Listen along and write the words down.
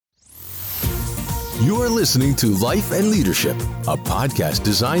You're listening to Life and Leadership, a podcast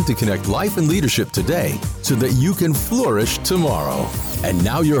designed to connect life and leadership today so that you can flourish tomorrow. And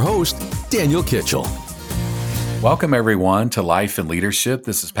now your host, Daniel Kitchell. Welcome, everyone, to Life and Leadership.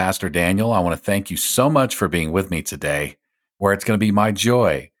 This is Pastor Daniel. I want to thank you so much for being with me today, where it's going to be my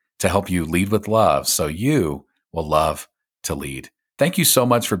joy to help you lead with love so you will love to lead. Thank you so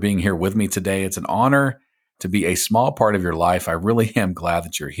much for being here with me today. It's an honor to be a small part of your life. I really am glad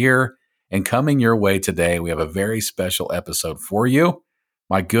that you're here. And coming your way today, we have a very special episode for you.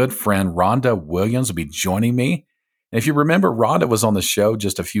 My good friend Rhonda Williams will be joining me. And if you remember, Rhonda was on the show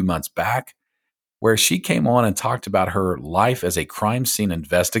just a few months back, where she came on and talked about her life as a crime scene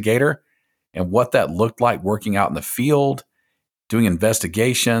investigator and what that looked like working out in the field, doing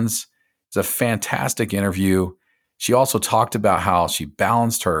investigations. It's a fantastic interview. She also talked about how she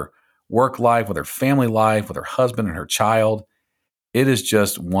balanced her work life with her family life, with her husband and her child. It is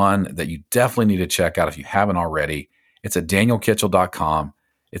just one that you definitely need to check out if you haven't already. It's at danielkitchell.com.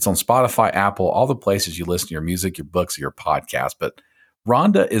 It's on Spotify, Apple, all the places you listen to your music, your books, your podcast. But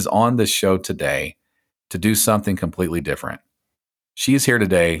Rhonda is on this show today to do something completely different. She is here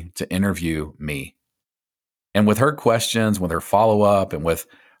today to interview me. And with her questions, with her follow-up, and with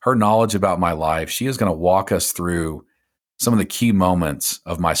her knowledge about my life, she is going to walk us through some of the key moments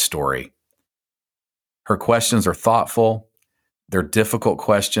of my story. Her questions are thoughtful. They're difficult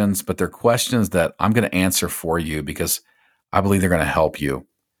questions, but they're questions that I'm going to answer for you because I believe they're going to help you.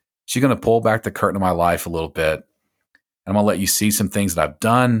 She's going to pull back the curtain of my life a little bit. I'm going to let you see some things that I've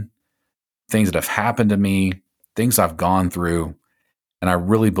done, things that have happened to me, things I've gone through, and I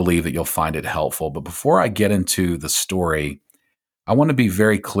really believe that you'll find it helpful. But before I get into the story, I want to be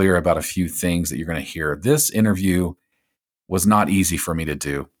very clear about a few things that you're going to hear. This interview was not easy for me to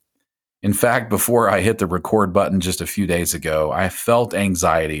do. In fact, before I hit the record button just a few days ago, I felt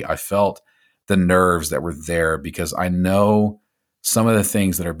anxiety. I felt the nerves that were there because I know some of the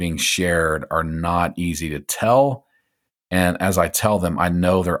things that are being shared are not easy to tell. And as I tell them, I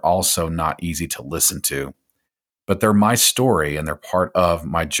know they're also not easy to listen to, but they're my story and they're part of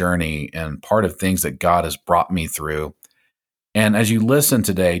my journey and part of things that God has brought me through. And as you listen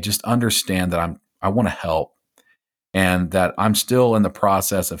today, just understand that I want to help and that I'm still in the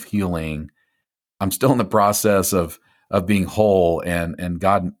process of healing. I'm still in the process of being whole and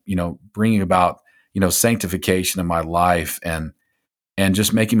God, bringing about, sanctification in my life and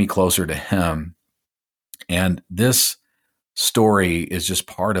just making me closer to Him. And this story is just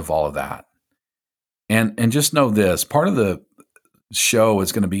part of all of that. And just know this, part of the show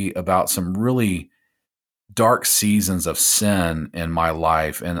is going to be about some really dark seasons of sin in my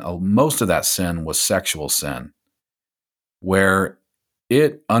life. And most of that sin was sexual sin, where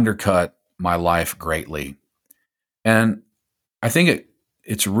it undercut my life greatly. And I think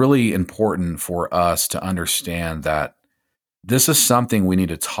it's really important for us to understand that this is something we need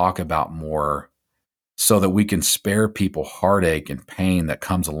to talk about more so that we can spare people heartache and pain that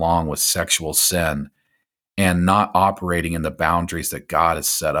comes along with sexual sin and not operating in the boundaries that God has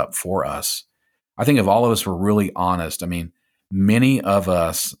set up for us. I think if all of us were really honest, many of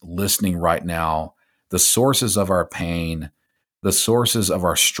us listening right now, the sources of our pain, the sources of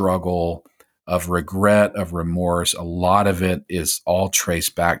our struggle, of regret, of remorse, a lot of it is all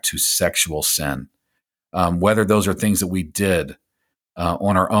traced back to sexual sin. Whether those are things that we did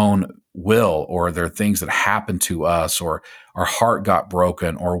on our own will, or they're things that happened to us, or our heart got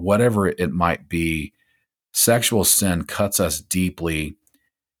broken, or whatever it might be, sexual sin cuts us deeply.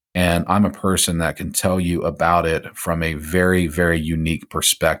 And I'm a person that can tell you about it from a very, very unique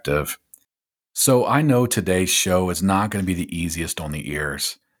perspective. So I know today's show is not going to be the easiest on the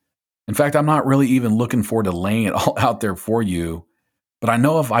ears. In fact, I'm not really even looking forward to laying it all out there for you, but I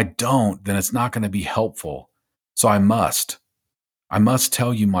know if I don't, then it's not going to be helpful. So I must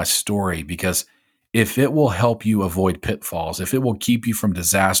tell you my story, because if it will help you avoid pitfalls, if it will keep you from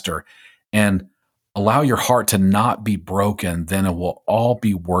disaster and allow your heart to not be broken, then it will all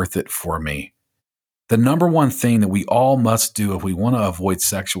be worth it for me. The number one thing that we all must do if we want to avoid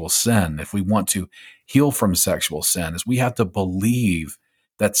sexual sin, if we want to heal from sexual sin, is we have to believe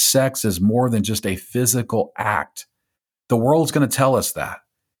that sex is more than just a physical act. The world's going to tell us that.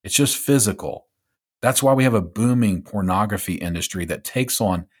 It's just physical. That's why we have a booming pornography industry that takes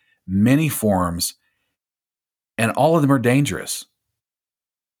on many forms, and all of them are dangerous.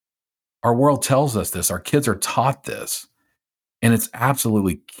 Our world tells us this. Our kids are taught this, and it's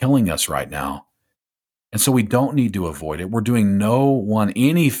absolutely killing us right now. And so we don't need to avoid it. We're doing no one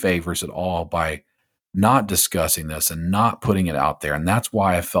any favors at all by not discussing this and not putting it out there. And that's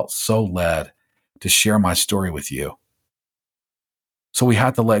why I felt so led to share my story with you. So we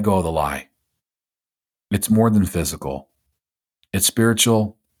have to let go of the lie. It's more than physical. It's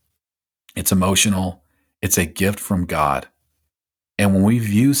spiritual. It's emotional. It's a gift from God. And when we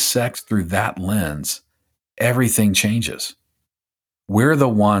view sex through that lens, everything changes. We're the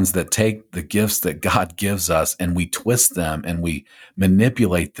ones that take the gifts that God gives us and we twist them and we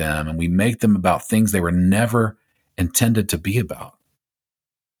manipulate them and we make them about things they were never intended to be about.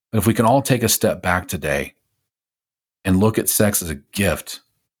 But if we can all take a step back today and look at sex as a gift,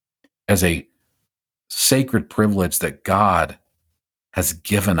 as a sacred privilege that God has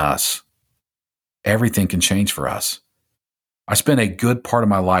given us, everything can change for us. I spent a good part of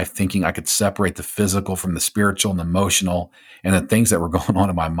my life thinking I could separate the physical from the spiritual and the emotional and the things that were going on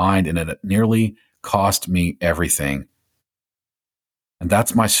in my mind, and it nearly cost me everything. And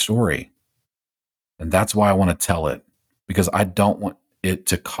that's my story. And that's why I want to tell it, because I don't want it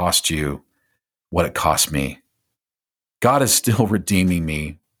to cost you what it cost me. God is still redeeming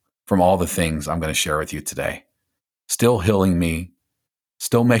me from all the things I'm going to share with you today, still healing me,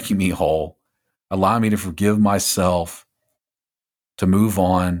 still making me whole, allowing me to forgive myself, to move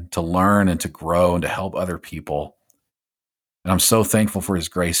on, to learn and to grow and to help other people. And I'm so thankful for his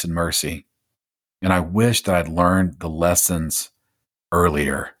grace and mercy. And I wish that I'd learned the lessons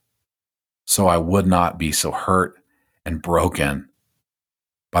earlier so I would not be so hurt and broken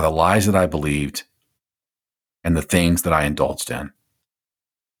by the lies that I believed and the things that I indulged in.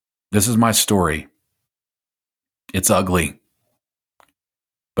 This is my story. It's ugly,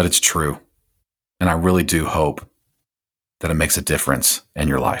 but it's true. And I really do hope that it makes a difference in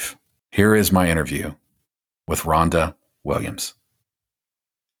your life. Here is my interview with Rhonda Williams.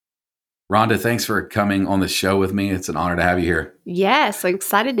 Rhonda, thanks for coming on the show with me. It's an honor to have you here. Yes, I'm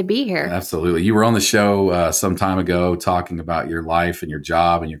excited to be here. Absolutely. You were on the show some time ago talking about your life and your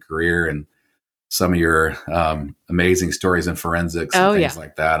job and your career and some of your amazing stories in forensics and things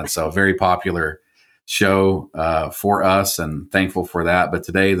like that. And so a very popular show for us, and thankful for that. But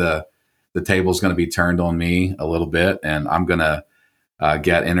today the table's going to be turned on me a little bit, and I'm going to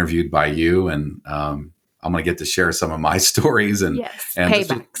get interviewed by you, and I'm going to get to share some of my stories and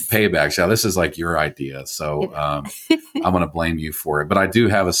paybacks. Yeah, this is like your idea, so I'm going to blame you for it. But I do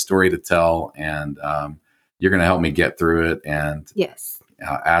have a story to tell, and you're going to help me get through it and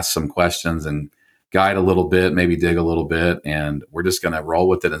ask some questions and guide a little bit, maybe dig a little bit, and we're just going to roll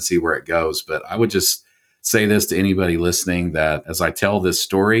with it and see where it goes. But I would just say this to anybody listening, that as I tell this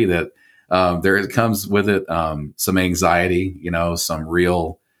story, that there comes with it some anxiety, some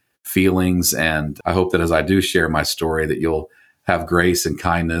real feelings. And I hope that as I do share my story, that you'll have grace and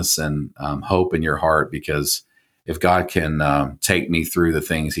kindness and hope in your heart, because if God can take me through the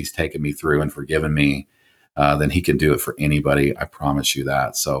things he's taken me through and forgiven me, then he can do it for anybody. I promise you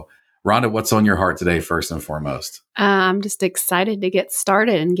that. So Rhonda, what's on your heart today, first and foremost? I'm just excited to get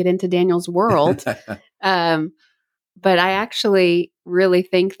started and get into Daniel's world. But I actually really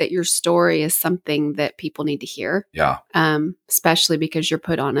think that your story is something that people need to hear. Yeah. Especially because you're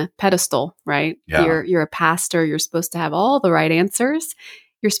put on a pedestal, right? Yeah. You're a pastor. You're supposed to have all the right answers.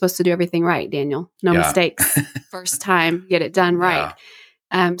 You're supposed to do everything right, Daniel. No mistakes. First time, get it done right.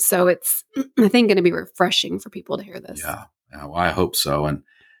 Yeah. So it's, I think, going to be refreshing for people to hear this. Yeah. Well, I hope so. And,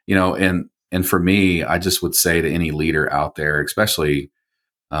 and for me, I just would say to any leader out there, especially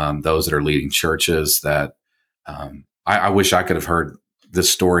those that are leading churches, that I wish I could have heard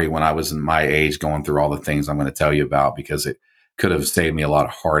this story when I was in my age, going through all the things I'm going to tell you about, because it could have saved me a lot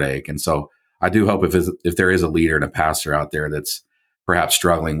of heartache. And so I do hope if there is a leader and a pastor out there that's perhaps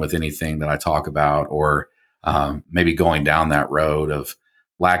struggling with anything that I talk about, or maybe going down that road of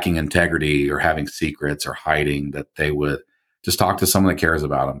lacking integrity or having secrets or hiding, that they would just talk to someone that cares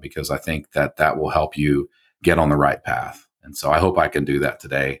about them, because I think that will help you get on the right path. And so I hope I can do that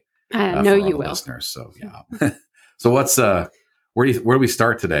today. I know you will. Listeners. So yeah. So what's where do we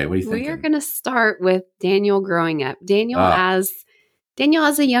start today? What do you think? We are going to start with Daniel growing up. Daniel as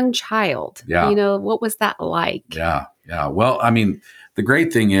a young child. Yeah. What was that like? Yeah. Yeah. Well, I mean, the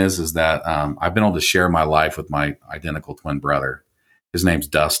great thing is that I've been able to share my life with my identical twin brother. His name's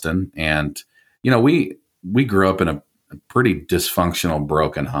Dustin, and we grew up in a pretty dysfunctional,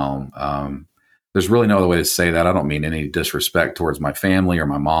 broken home. There's really no other way to say that. I don't mean any disrespect towards my family or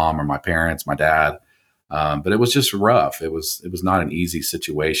my mom or my parents, my dad. But it was just rough. It was not an easy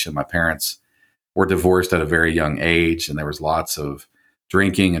situation. My parents were divorced at a very young age, and there was lots of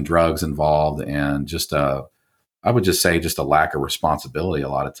drinking and drugs involved, and just I would just say just a lack of responsibility a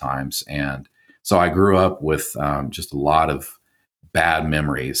lot of times. And so I grew up with just a lot of bad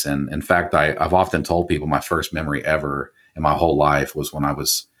memories. And in fact, I've often told people my first memory ever in my whole life was when I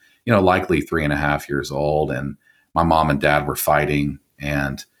was, likely 3.5 years old, and my mom and dad were fighting,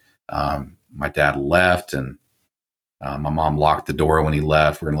 and my dad left, and my mom locked the door when he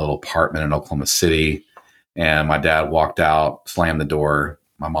left. We're in a little apartment in Oklahoma City, and my dad walked out, slammed the door.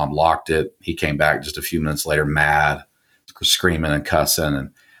 My mom locked it. He came back just a few minutes later, mad, screaming and cussing. And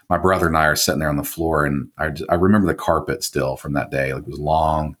my brother and I are sitting there on the floor, and I remember the carpet still from that day. Like, it was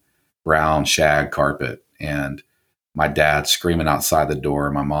long, brown shag carpet, and my dad screaming outside the door,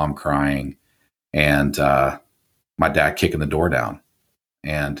 my mom crying, and my dad kicking the door down,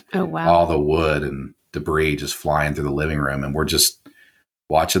 and Oh, wow. all the wood and debris just flying through the living room. And we're just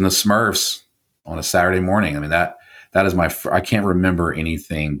watching the Smurfs on a Saturday morning. I mean, that is I can't remember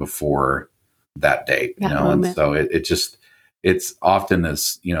anything before that date, That moment. And so it's often,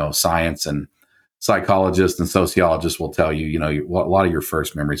 as, science and psychologists and sociologists will tell you, a lot of your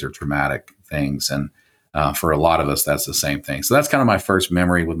first memories are traumatic things. And for a lot of us, that's the same thing. So that's kind of my first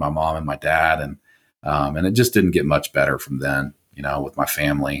memory with my mom and my dad. And it just didn't get much better from then, with my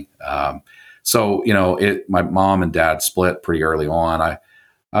family. So, my mom and dad split pretty early on.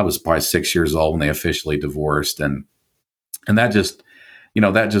 I was probably 6 years old when they officially divorced. And that just,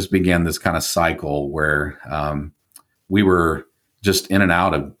 that just began this kind of cycle where we were just in and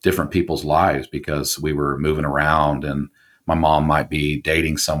out of different people's lives because we were moving around, and my mom might be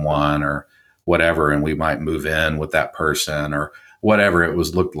dating someone or whatever, and we might move in with that person or whatever it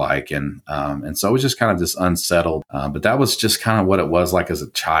looked like. And so it was just kind of this unsettled, but that was just kind of what it was like as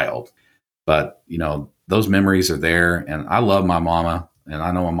a child. But, those memories are there, and I love my mama, and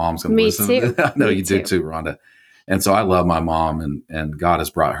I know my mom's going to listen. Too. I know Me you do too, Rhonda. And so I love my mom, and God has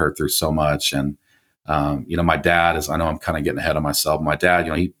brought her through so much. And, my dad I know I'm kind of getting ahead of myself. My dad,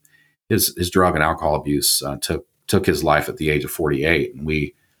 his drug and alcohol abuse took his life at the age of 48. And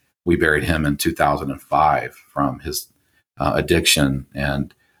we buried him in 2005 from his addiction.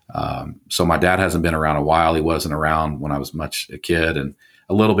 And so my dad hasn't been around a while. He wasn't around when I was much a kid, and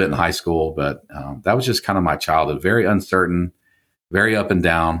a little bit in high school. But that was just kind of my childhood. Very uncertain, very up and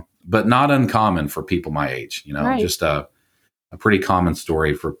down, but not uncommon for people my age. Right. Just a pretty common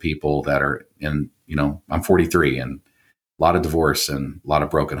story for people that are in, I'm 43, and a lot of divorce and a lot of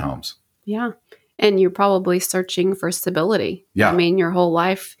broken homes. Yeah. And you're probably searching for stability. Yeah. I mean, your whole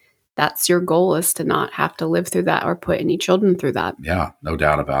life, that's your goal, is to not have to live through that or put any children through that. Yeah, no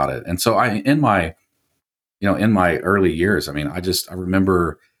doubt about it. And so in my early years, I mean, I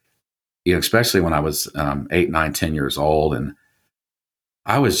remember, especially when I was 8, 9, 10 years old, and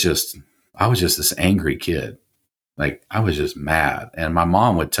I was just this angry kid. Like, I was just mad. And my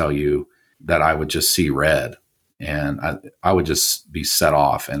mom would tell you that I would just see red, and I would just be set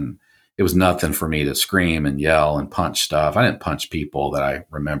off. And it was nothing for me to scream and yell and punch stuff. I didn't punch people that I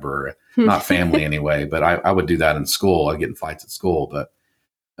remember, not family anyway, but I would do that in school. I'd get in fights at school, but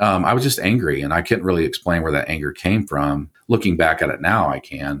I was just angry, and I couldn't really explain where that anger came from. Looking back at it now, I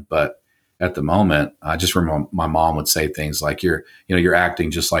can, but at the moment, I just remember my mom would say things like, you're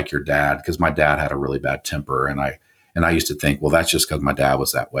acting just like your dad, because my dad had a really bad temper. And I used to think, well, that's just because my dad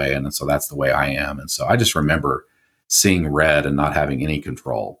was that way. And so that's the way I am. And so I just remember seeing red and not having any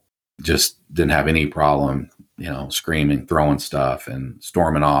control. Just didn't have any problem, screaming, throwing stuff and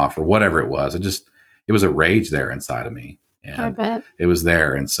storming off or whatever it was. It was a rage there inside of me. And I bet. it was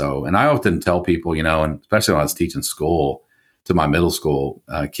there. And I often tell people, and especially when I was teaching school to my middle school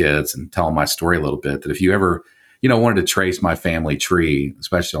kids and tell them my story a little bit, that if you ever, wanted to trace my family tree,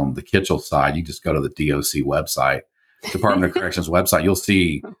 especially on the Kitchell side, you just go to the DOC website, Department of Corrections website. You'll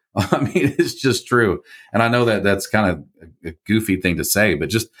see, I mean, it's just true. And I know that that's kind of a goofy thing to say, but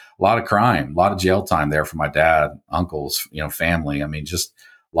just a lot of crime, a lot of jail time there for my dad, uncles, family. I mean, just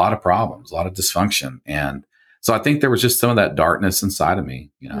a lot of problems, a lot of dysfunction. And so I think there was just some of that darkness inside of me,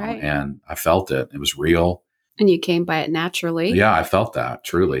 Right. And I felt it. It was real. And you came by it naturally. Yeah, I felt that,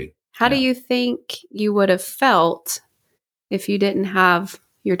 truly. How do you think you would have felt if you didn't have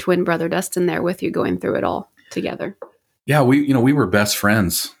your twin brother Dustin there with you going through it all together? Yeah, we were best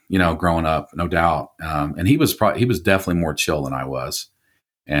friends, growing up, no doubt. And he was definitely more chill than I was,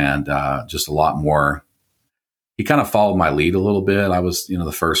 and just a lot more. He kind of followed my lead a little bit. I was,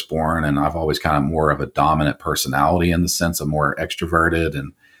 the firstborn, and I've always kind of more of a dominant personality in the sense of more extroverted,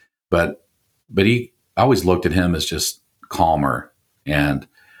 but I always looked at him as just calmer, and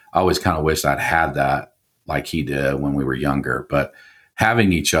I always kind of wished I'd had that like he did when we were younger. But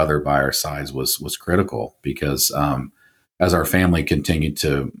having each other by our sides was critical, because as our family continued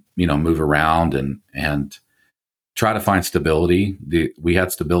to move around and try to find stability, we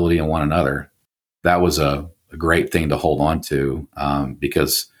had stability in one another. That was a great thing to hold on to,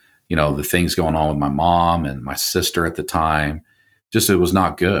 because the things going on with my mom and my sister at the time, just, it was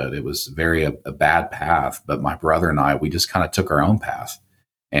not good. It was a bad path. But my brother and I, we just kind of took our own path,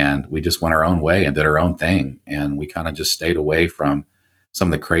 And we just went our own way and did our own thing. And we kind of just stayed away from some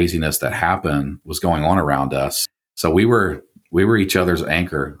of the craziness that was going on around us. So we were each other's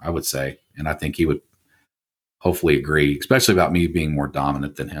anchor, I would say. And I think he would hopefully agree, especially about me being more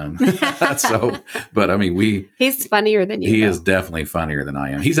dominant than him. But I mean, he's funnier than you. He is definitely funnier than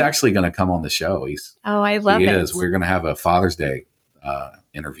I am. He's actually going to come on the show. I love it. He is. We're going to have a Father's Day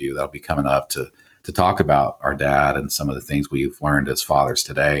interview that'll be coming up to talk about our dad and some of the things we've learned as fathers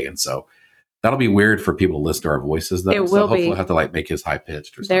today. And so that'll be weird for people to listen to our voices, though. It will hopefully be. We'll have to make his high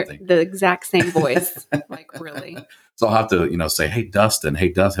pitched or something. They're the exact same voice, really. So I'll have to, say, hey, Dustin.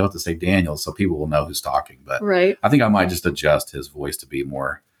 He'll have to say Daniel, so people will know who's talking. But right. I think I might just adjust his voice to be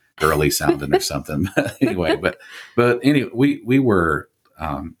more girly sounding or something. Anyway, but anyway, we were,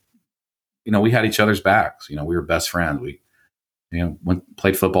 we had each other's backs. We were best friends. We,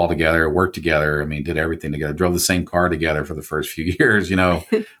 played football together, worked together. I mean, did everything together, drove the same car together for the first few years.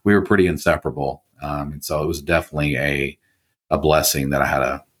 We were pretty inseparable. And so it was definitely a blessing that I had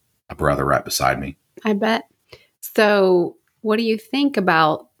a brother right beside me. I bet. So what do you think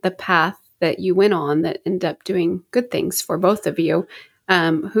about the path that you went on that ended up doing good things for both of you?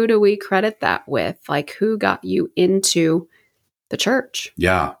 Who do we credit that with? Who got you into the church?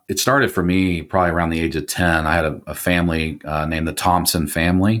 Yeah, it started for me probably around the age of 10. I had a family named the Thompson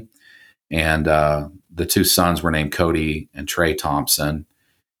family, and the two sons were named Cody and Trey Thompson,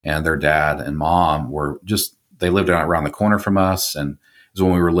 and their dad and mom they lived around the corner from us, and it was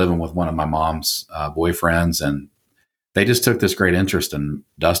when we were living with one of my mom's boyfriends, and they just took this great interest in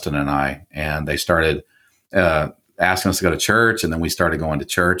Dustin and I, and they started asking us to go to church, and then we started going to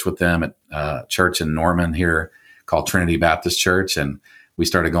church with them at a church in Norman here called Trinity Baptist Church. And we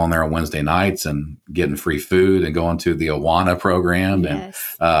started going there on Wednesday nights and getting free food and going to the Awana program.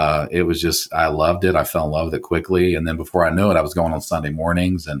 Yes. And it was just, I loved it. I fell in love with it quickly. And then before I knew it, I was going on Sunday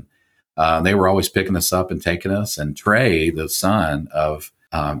mornings, and they were always picking us up and taking us. And Trey, the son of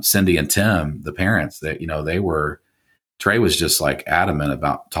Cindy and Tim, the parents, Trey was just adamant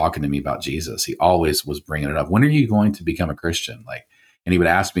about talking to me about Jesus. He always was bringing it up. When are you going to become a Christian? And he would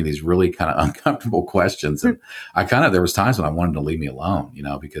ask me these really kind of uncomfortable questions. And there was times when I wanted to leave me alone,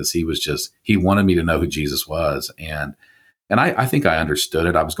 because he wanted me to know who Jesus was. And I think I understood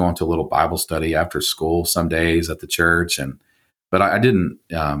it. I was going to a little Bible study after school some days at the church. But I didn't,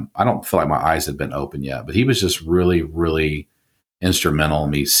 I don't feel like my eyes had been open yet, but he was just really, really instrumental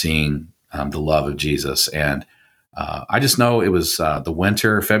in me seeing the love of Jesus. And I just know it was the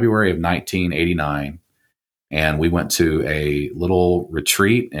winter, February of 1989. And we went to a little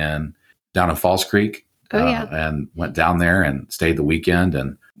retreat down in Falls Creek. And went down there and stayed the weekend.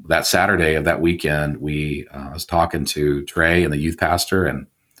 And that Saturday of that weekend, I was talking to Trey and the youth pastor, and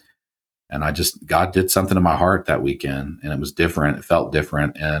God did something in my heart that weekend, and it was different. It felt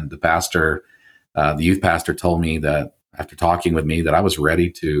different. And the youth pastor told me that after talking with me that I was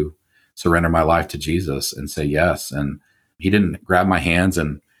ready to surrender my life to Jesus and say yes. And he didn't grab my hands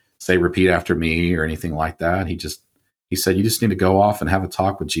and say, repeat after me or anything like that. He said, you just need to go off and have a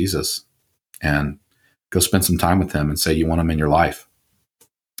talk with Jesus and go spend some time with him and say you want him in your life.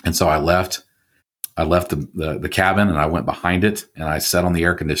 And so I left the cabin, and I went behind it, and I sat on the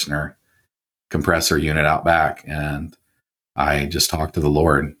air conditioner compressor unit out back, and I just talked to the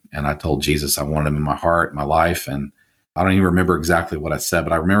Lord, and I told Jesus I wanted him in my heart, my life. And I don't even remember exactly what I said,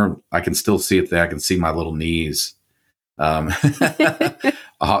 but I remember I can still see it there. I can see my little knees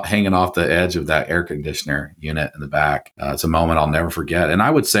hanging off the edge of that air conditioner unit in the back. It's a moment I'll never forget. And I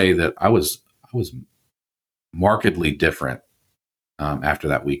would say that I was markedly different after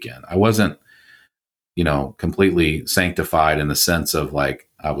that weekend. I wasn't, completely sanctified in the sense of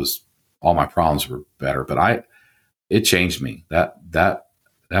all my problems were better, but it changed me. That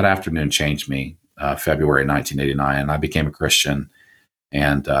afternoon changed me, February 1989, and I became a Christian.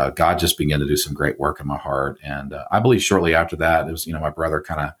 And God just began to do some great work in my heart. And I believe shortly after that, it was, my brother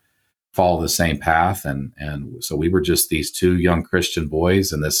kind of followed the same path. And so we were just these two young Christian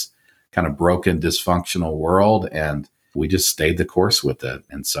boys in this kind of broken, dysfunctional world. And we just stayed the course with it.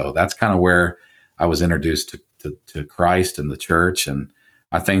 And so that's kind of where I was introduced to Christ and the church. And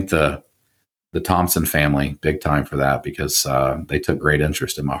I think the Thompson family, big time for that, because they took great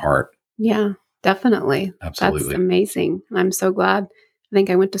interest in my heart. Yeah, definitely. Absolutely. That's amazing. I'm so glad. I think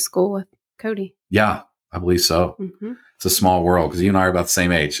I went to school with Cody. Yeah, I believe so. Mm-hmm. It's a small world because you and I are about the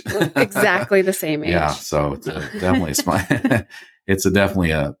same age. Exactly the same age. Yeah, so it's definitely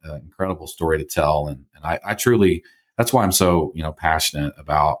definitely an incredible story to tell, and I truly, that's why I'm so passionate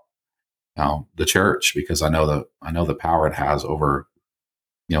about the church, because I know the power it has over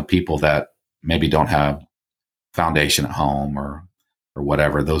people that maybe don't have foundation at home or or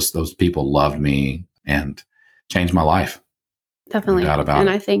whatever. Those people loved me and changed my life. Definitely. No doubt about and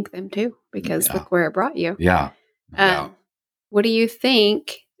it. I thank them too, because Yeah. look where it brought you. Yeah. No doubt. What do you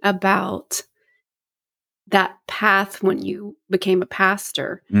think about that path when you became a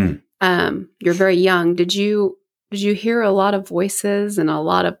pastor? Mm. You're very young. Did you hear a lot of voices and a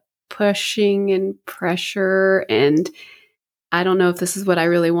lot of pushing and pressure? And I don't know if this is what I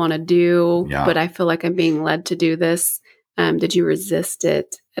really want to do, Yeah. but I feel like I'm being led to do this. Did you resist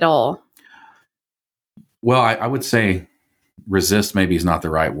it at all? Well, I would say resist maybe is not the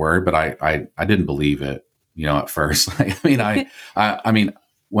right word, but I didn't believe it, at first. I mean,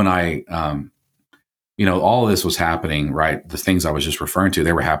 when all of this was happening, right? The things I was just referring to,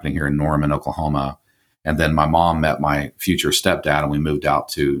 they were happening here in Norman, Oklahoma. And then my mom met my future stepdad, and we moved out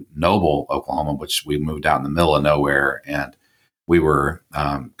to Noble, Oklahoma, which we moved out in the middle of nowhere. And we were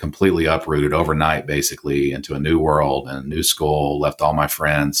completely uprooted overnight, basically, into a new world and a new school, left all my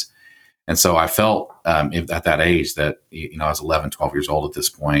friends. And so I felt at that age that, I was 11, 12 years old at this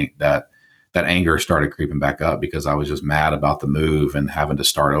point, that anger started creeping back up because I was just mad about the move and having to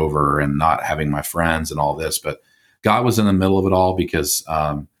start over and not having my friends and all this. But God was in the middle of it all because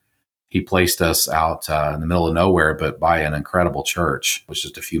he placed us out in the middle of nowhere, but by an incredible church. It was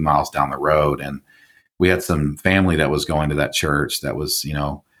just a few miles down the road. And we had some family that was going to that church that was,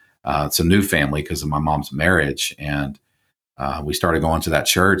 it's a new family because of my mom's marriage. And we started going to that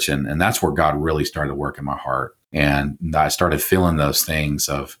church, and that's where God really started to work in my heart. And I started feeling those things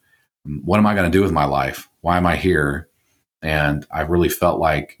of, what am I going to do with my life? Why am I here? And I really felt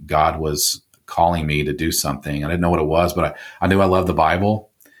like God was calling me to do something. I didn't know what it was, but I knew I loved the Bible,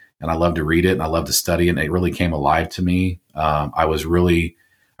 and I loved to read it, and I loved to study it, and it really came alive to me. I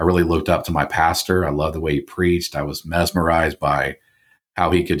really looked up to my pastor. I loved the way he preached. I was mesmerized by how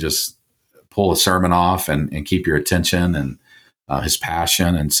he could just pull a sermon off and keep your attention, and his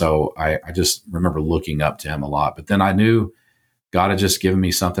passion. And so I just remember looking up to him a lot. But then I knew God had just given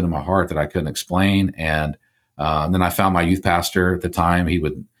me something in my heart that I couldn't explain. And then I found my youth pastor at the time. He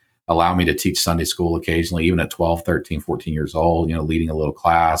would allow me to teach Sunday school occasionally, even at 12, 13, 14 years old, leading a little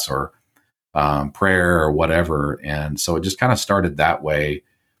class or prayer or whatever. And so it just kind of started that way.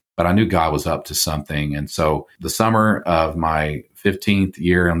 But I knew God was up to something. And so the summer of my 15th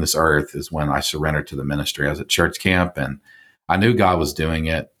year on this earth is when I surrendered to the ministry. I was at church camp, and I knew God was doing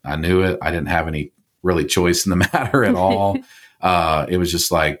it. I knew it. I didn't have any really choice in the matter at all. It was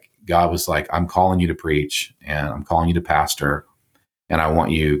just like, God was like, I'm calling you to preach, and I'm calling you to pastor, and I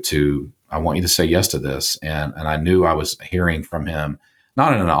want you to say yes to this. And I knew I was hearing from him,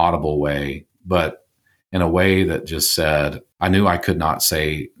 not in an audible way, but in a way that just said, I knew I could not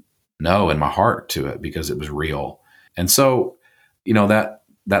say no in my heart to it because it was real. And so,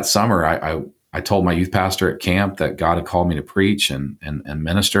 that summer, I told my youth pastor at camp that God had called me to preach and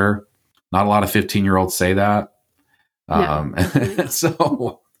minister. Not a lot of 15-year-olds say that. No.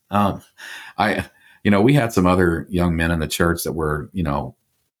 So we had some other young men in the church that were,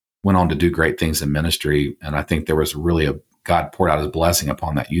 went on to do great things in ministry. And I think there was really God poured out his blessing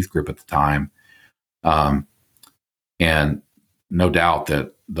upon that youth group at the time. And no doubt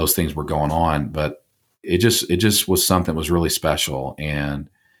that those things were going on, but it just was something that was really special. And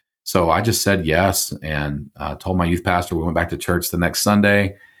so I just said yes, and told my youth pastor. We went back to church the next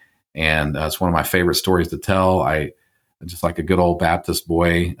Sunday, and it's one of my favorite stories to tell. I just like a good old Baptist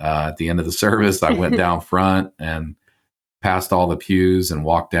boy. At the end of the service, I went down front and passed all the pews and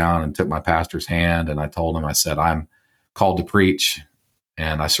walked down and took my pastor's hand. And I told him, I said, I'm called to preach,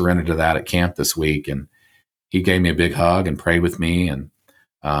 and I surrendered to that at camp this week. And he gave me a big hug and prayed with me, and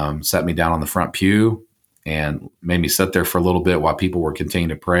set me down on the front pew and made me sit there for a little bit while people were continuing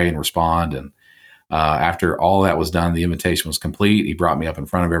to pray and respond. And after all that was done, the invitation was complete. He brought me up in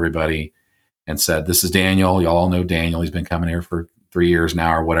front of everybody and said, "This is Daniel. Y'all all know Daniel. He's been coming here for 3 years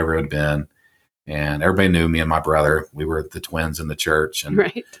now," or whatever it had been. And everybody knew me and my brother. We were the twins in the church. And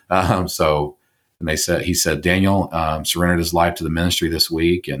right. And he said, "Daniel surrendered his life to the ministry this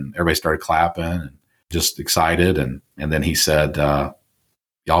week." And everybody started clapping and just excited. And then he said,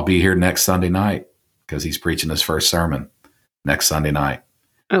 "Y'all be here next Sunday night," because he's preaching his first sermon next Sunday night.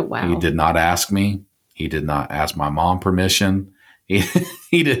 Oh, wow. He did not ask me. He did not ask my mom permission.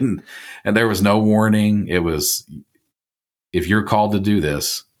 He didn't. And there was no warning. It was, if you're called to do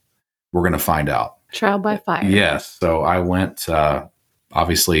this, we're going to find out. Trial by fire. Yes. So I went,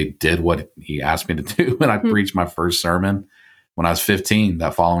 obviously did what he asked me to do. And I preached my first sermon when I was 15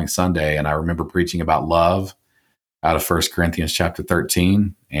 that following Sunday. And I remember preaching about love out of 1 Corinthians chapter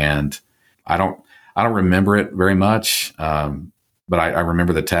 13. And I don't remember it very much. But I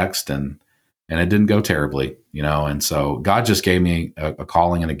remember the text and and it didn't go terribly, and so God just gave me a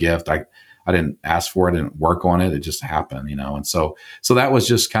calling and a gift. I didn't ask for it, I didn't work on it. It just happened, and so that was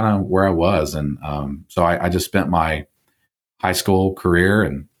just kind of where I was. And so I just spent my high school career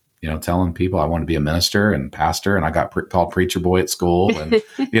and, telling people I wanted to be a minister and pastor, and I got called preacher boy at school. And,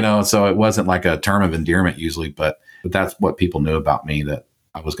 so it wasn't like a term of endearment usually, but that's what people knew about me, that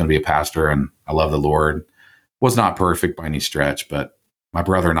I was going to be a pastor and I love the Lord. Was not perfect by any stretch, but my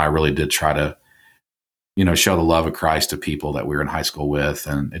brother and I really did try to, show the love of Christ to people that we were in high school with.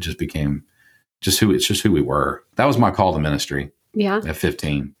 And it just became it's just who we were. That was my call to ministry. Yeah. At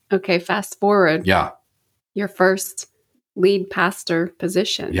 15. Okay. Fast forward. Yeah. Your first lead pastor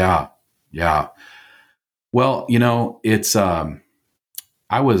position. Yeah. Yeah. Well, it's, I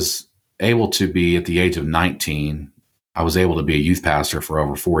was able to be at the age of 19. I was able to be a youth pastor for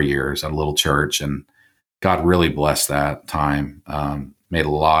over 4 years at a little church, and God really blessed that time. Made a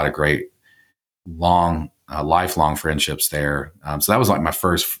lot of great, lifelong friendships there. So that was like my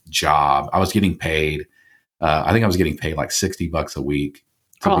first job. I was getting paid. I think I was getting paid like $60 a week.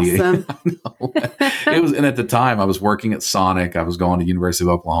 Awesome. It was, and at the time I was working at Sonic. I was going to University of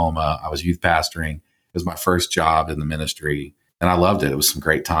Oklahoma. I was youth pastoring. It was my first job in the ministry, and I loved it. It was some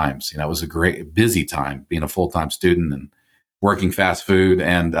great times. It was a great, busy time being a full-time student and working fast food,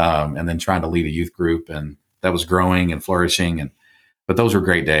 and then trying to lead a youth group, and that was growing and flourishing. But those were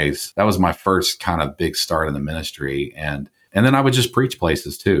great days. That was my first kind of big start in the ministry, and then I would just preach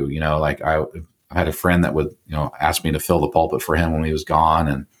places too. Like I had a friend that would, ask me to fill the pulpit for him when he was gone.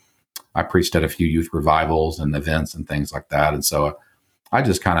 And I preached at a few youth revivals and events and things like that. And so I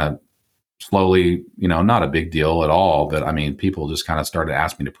just kind of slowly, not a big deal at all, but I mean, people just kind of started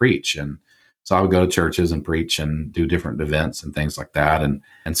asking me to preach. And so I would go to churches and preach and do different events and things like that.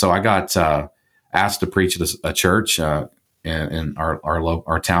 And so I got asked to preach at a church in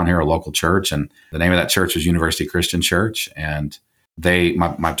our town here, a local church. And the name of that church was University Christian Church. And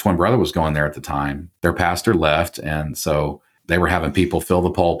my twin brother was going there at the time. Their pastor left, and so they were having people fill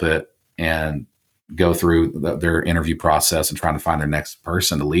the pulpit and go through their interview process and trying to find their next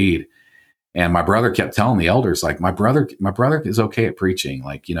person to lead. And my brother kept telling the elders, like, my brother is okay at preaching.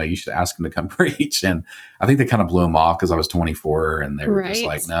 Like, you should ask him to come preach. And I think they kind of blew him off because I was 24, and they were just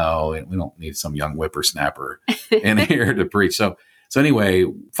like, no, we don't need some young whippersnapper in here to preach. So anyway,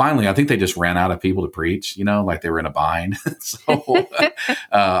 finally, I think they just ran out of people to preach, like they were in a bind. So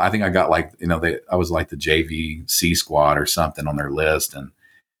I think I got I was like the JVC squad or something on their list. And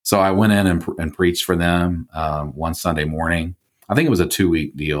so I went in and preached for them one Sunday morning. I think it was a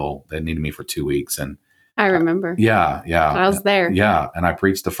 2-week deal. They needed me for 2 weeks. And I remember. Yeah. I was there. Yeah. And I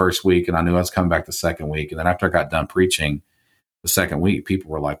preached the first week, and I knew I was coming back the second week. And then after I got done preaching the second week,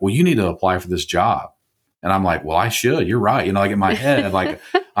 people were like, well, you need to apply for this job. And I'm like, well, I should. You're right. Like in my head, like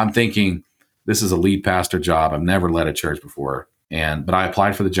I'm thinking this is a lead pastor job. I've never led a church before. But I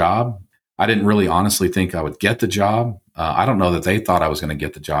applied for the job. I didn't really honestly think I would get the job. I don't know that they thought I was going to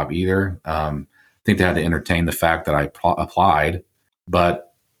get the job either. I think they had to entertain the fact that I applied,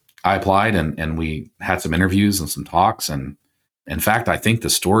 but I applied, and we had some interviews and some talks. And in fact, I think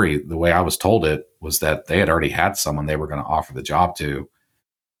the story, the way I was told it, was that they had already had someone they were going to offer the job to,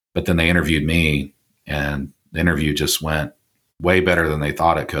 but then they interviewed me. And the interview just went way better than they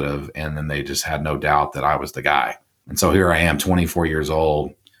thought it could have. And then they just had no doubt that I was the guy. And so here I am, 24 years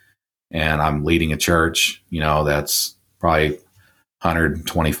old, and I'm leading a church, that's probably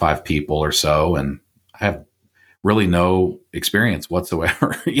 125 people or so. And I have really no experience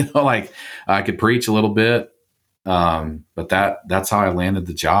whatsoever. Like I could preach a little bit. But that's how I landed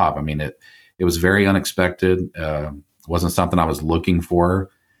the job. I mean, it was very unexpected. Wasn't something I was looking for.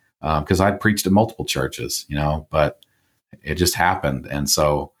 Because I'd preached at multiple churches, but it just happened. And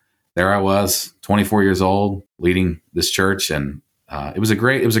so there I was, 24 years old, leading this church. And it was a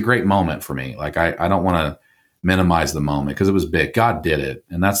great moment for me. Like, I don't want to minimize the moment because it was big. God did it.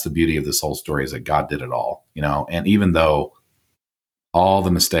 And that's the beauty of this whole story, is that God did it all, and even though all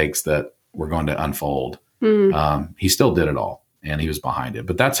the mistakes that were going to unfold, he still did it all, and he was behind it.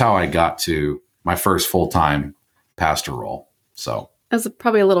 But that's how I got to my first full-time pastor role. So it was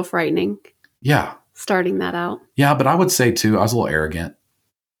probably a little frightening. Yeah. Starting that out. Yeah. But I would say too, I was a little arrogant,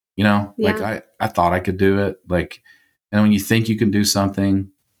 like I thought I could do it. Like, and when you think you can do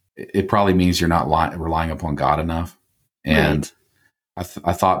something, it probably means you're not relying upon God enough. And right.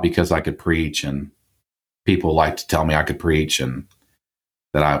 I thought because I could preach, and people liked to tell me I could preach, and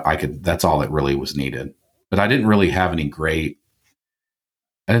that I could, that's all that really was needed. But I didn't really have I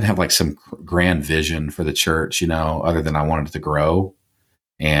didn't have like some grand vision for the church, other than I wanted it to grow.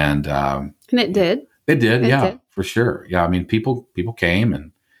 And it did. It did. Yeah, for sure. Yeah. I mean, people came,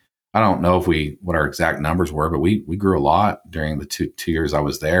 and I don't know what our exact numbers were, but we grew a lot during the two years I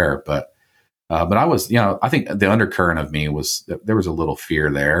was there. But I was, I think the undercurrent of me was that there was a little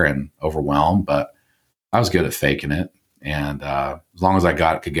fear there and overwhelmed, but I was good at faking it. And as long as I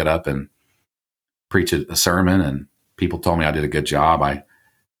could get up and preach a sermon and people told me I did a good job, I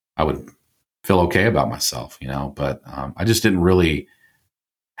would feel okay about myself, but I just didn't really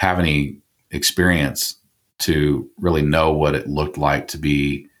have any experience to really know what it looked like to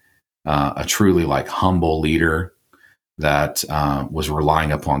be a truly like humble leader that was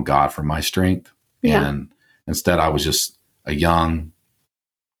relying upon God for my strength. Yeah. And instead I was just a young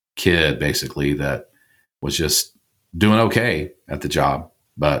kid basically that was just doing okay at the job.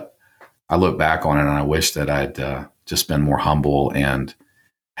 But I look back on it and I wish that I'd just been more humble and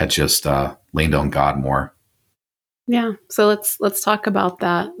had just leaned on God more. Yeah. So let's talk about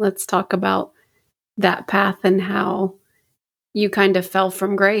that. Let's talk about that path and how you kind of fell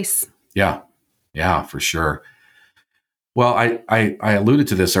from grace. Yeah. Yeah, for sure. Well, I alluded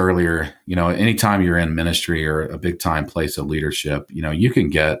to this earlier, anytime you're in ministry or a big time place of leadership, you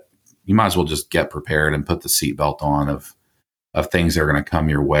might as well just get prepared and put the seatbelt on of things that are going to come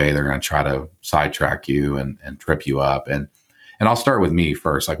your way. They're going to try to sidetrack you and trip you up. And I'll start with me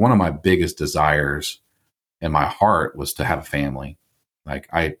first. Like one of my biggest desires in my heart was to have a family.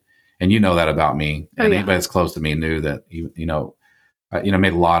 And you know that about me. And anybody that's close to me knew that, I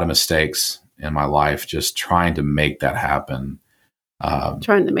made a lot of mistakes in my life just trying to make that happen.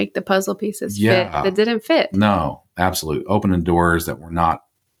 Trying to make the puzzle pieces fit that didn't fit. No, absolutely. Opening doors that were not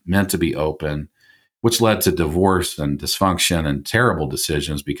meant to be open, which led to divorce and dysfunction and terrible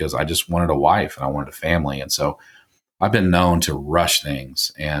decisions because I just wanted a wife and I wanted a family. And so I've been known to rush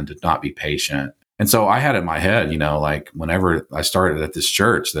things and to not be patient. And so I had in my head, like whenever I started at this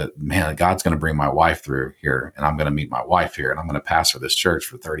church that, man, God's going to bring my wife through here and I'm going to meet my wife here and I'm going to pastor this church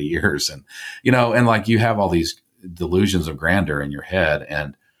for 30 years. And, and like you have all these delusions of grandeur in your head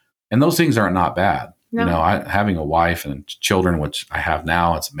and those things are not bad. No. Having a wife and children, which I have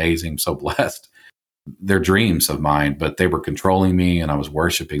now, it's amazing. I'm so blessed. They're dreams of mine, but they were controlling me and I was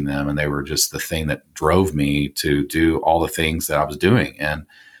worshiping them. And they were just the thing that drove me to do all the things that I was doing. And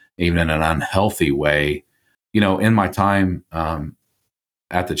even in an unhealthy way, in my time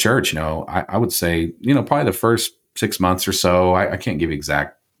at the church, I would say, probably the first 6 months or so, I can't give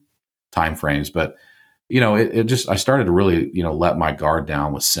exact time frames, but, I started to really, let my guard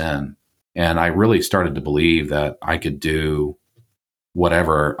down with sin. And I really started to believe that I could do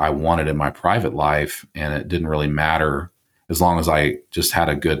whatever I wanted in my private life. And it didn't really matter as long as I just had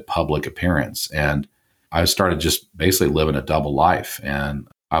a good public appearance. And I started just basically living a double life. And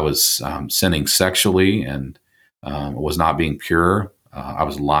I was sinning sexually and was not being pure. I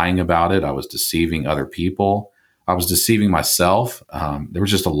was lying about it. I was deceiving other people. I was deceiving myself. There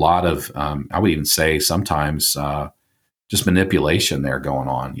was just a lot of, I would even say sometimes just manipulation there going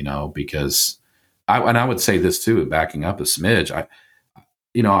on, because I would say this too, backing up a smidge,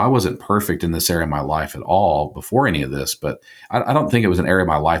 I wasn't perfect in this area of my life at all before any of this, but I don't think it was an area of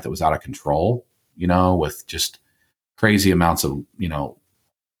my life that was out of control, with just crazy amounts of,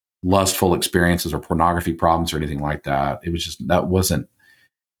 lustful experiences or pornography problems or anything like that. It was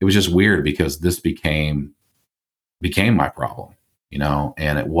just weird because this became my problem,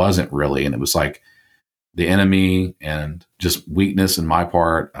 and it wasn't really, and it was like the enemy and just weakness in my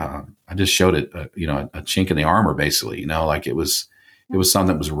part. I just showed it, a chink in the armor, basically, like it was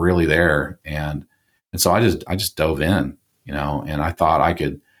something that was really there. And so I just dove in, and I thought I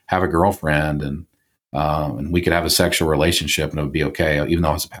could have a girlfriend and we could have a sexual relationship and it would be okay, even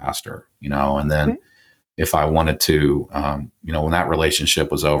though I was a pastor, and then if I wanted to, when that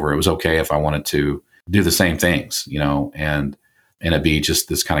relationship was over, it was okay if I wanted to do the same things, and it'd be just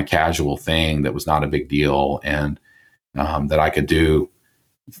this kind of casual thing that was not a big deal. And that I could do,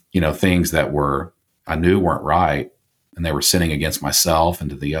 things that I knew weren't right. And they were sinning against myself and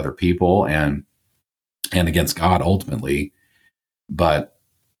to the other people and against God ultimately. But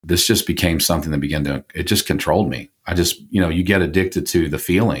this just became something that it just controlled me. I just, you get addicted to the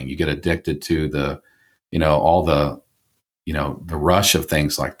feeling, you get addicted to the, all the, the rush of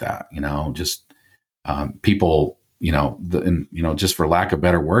things like that, just people, just for lack of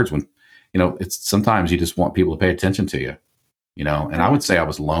better words, when, it's sometimes you just want people to pay attention to you, and I would say I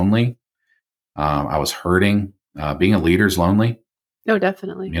was lonely. I was hurting. Being a leader is lonely. Oh,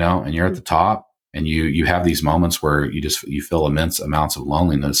 definitely. And you're at the top and you have these moments where you feel immense amounts of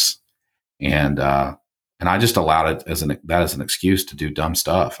loneliness. And I just allowed it as an excuse to do dumb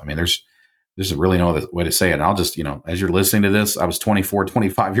stuff. I mean, there's really no other way to say it. And I'll just, as you're listening to this, I was 24,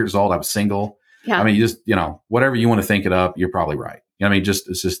 25 years old. I was single. Yeah. I mean, you just, whatever you want to think it up, you're probably right. You know what I mean?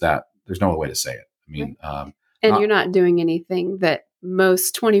 It's just that there's no other way to say it. I mean, and you're not doing anything that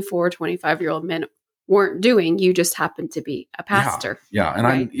most 24, 25-year-old men weren't doing. You just happened to be a pastor. Yeah. And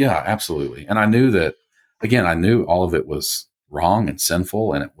right? Absolutely. And I knew that, again, I knew all of it was wrong and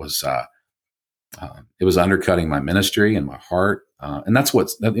sinful, and it was undercutting my ministry and my heart. And that's what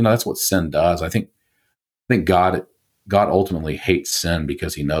sin does. I think God ultimately hates sin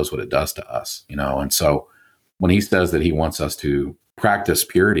because he knows what it does to us, And so when he says that he wants us to practice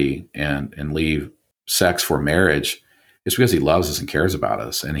purity and leave sex for marriage, it's because he loves us and cares about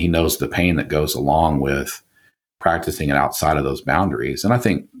us. And he knows the pain that goes along with practicing it outside of those boundaries. And I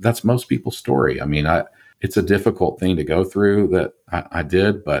think that's most people's story. I mean, it's a difficult thing to go through that I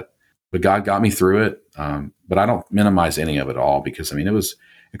did, but God got me through it. But I don't minimize any of it all, because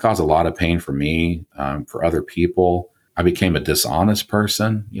it caused a lot of pain for me, for other people. I became a dishonest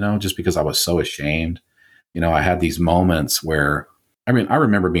person, just because I was so ashamed. I had these moments where, I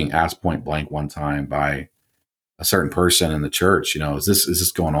remember being asked point blank one time by a certain person in the church, is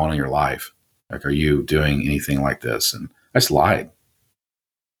this going on in your life? Like, are you doing anything like this? And I just lied.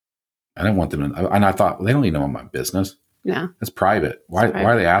 I didn't want them to, and I thought, well, they don't even know my business. Yeah. It's private. Why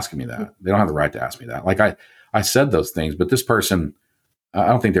are they asking me that? They don't have the right to ask me that. Like I said those things, but this person, I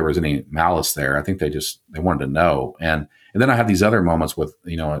don't think there was any malice there. I think they wanted to know. And then I had these other moments with,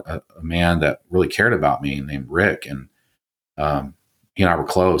 a man that really cared about me named Rick. And he and I were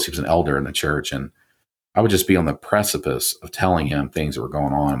close. He was an elder in the church. And I would just be on the precipice of telling him things that were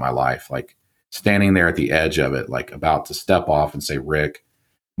going on in my life, like standing there at the edge of it, like about to step off and say, Rick,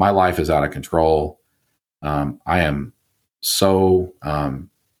 my life is out of control. I am I'm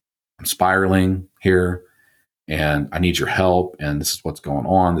spiraling here, and I need your help. And this is what's going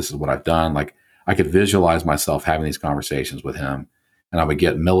on. This is what I've done. Like, I could visualize myself having these conversations with him, and I would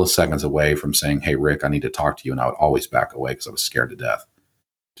get milliseconds away from saying, hey, Rick, I need to talk to you. And I would always back away because I was scared to death,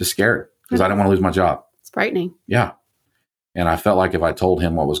 just scared because I didn't want to lose my job. It's frightening. Yeah. And I felt like if I told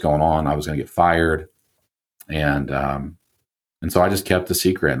him what was going on, I was going to get fired. And so I just kept the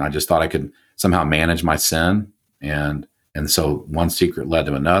secret, and I just thought I could somehow manage my sin. And so one secret led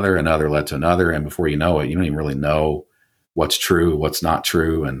to another led to another. And before you know it, you don't even really know what's true, what's not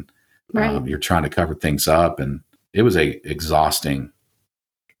true. And you're trying to cover things up. And it was a exhausting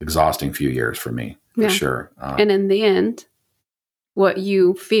few years for me, for sure. And in the end, what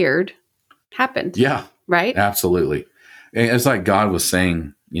you feared happened. Yeah. Right? Absolutely. And it's like God was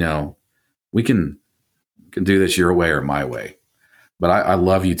saying, we can do this your way or my way. But I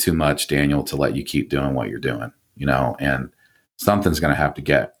love you too much, Daniel, to let you keep doing what you're doing, and something's going to have to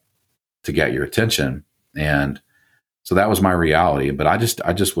get your attention. And so that was my reality. But I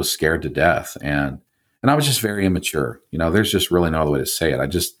just was scared to death. And I was just very immature. There's just really no other way to say it.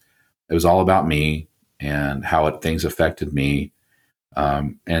 It was all about me and how things affected me.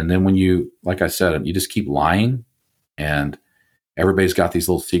 And then when you, like I said, you just keep lying, and everybody's got these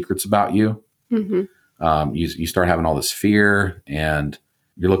little secrets about you. Mm-hmm. You start having all this fear, and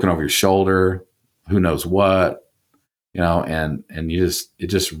you're looking over your shoulder, who knows what, and it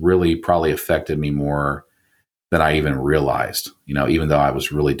just really probably affected me more than I even realized, even though I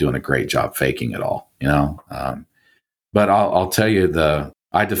was really doing a great job faking it all, but I'll tell you,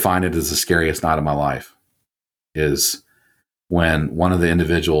 I define it as the scariest night of my life is when one of the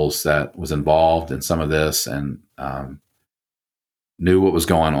individuals that was involved in some of this and knew what was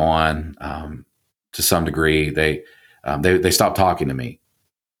going on, to some degree, they stopped talking to me,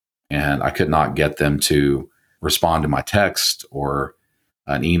 and I could not get them to respond to my text or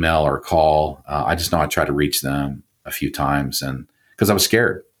an email or a call. I just know I tried to reach them a few times, and because I was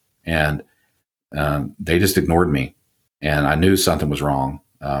scared, and they just ignored me, and I knew something was wrong,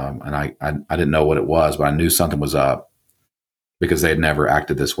 and I didn't know what it was, but I knew something was up because they had never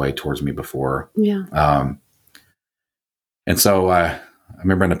acted this way towards me before. Yeah. And so I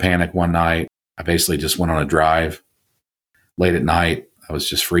remember in a panic one night, I basically just went on a drive late at night. I was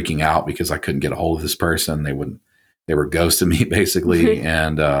just freaking out because I couldn't get a hold of this person. They were ghosting me basically.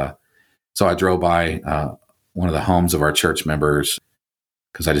 And so I drove by one of the homes of our church members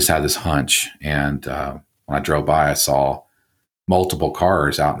because I just had this hunch. And when I drove by, I saw multiple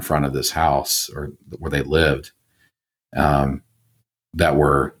cars out in front of this house or where they lived that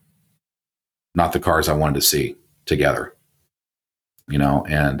were not the cars I wanted to see together,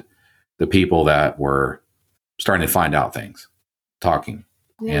 and the people that were starting to find out things, talking.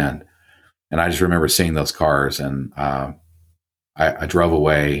 Yeah. And I just remember seeing those cars, and I drove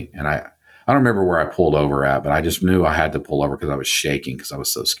away, and I don't remember where I pulled over at, but I just knew I had to pull over because I was shaking because I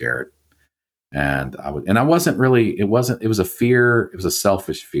was so scared. And I wasn't really, it was a fear. It was a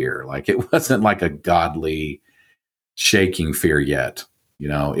selfish fear. Like, it wasn't like a godly, shaking fear yet.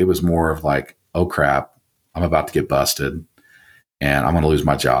 It was more of like, oh crap, I'm about to get busted and I'm going to lose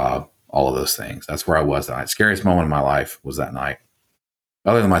my job. All of those things. That's where I was that night. Scariest moment of my life was that night,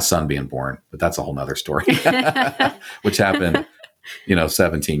 other than my son being born, but that's a whole nother story, which happened,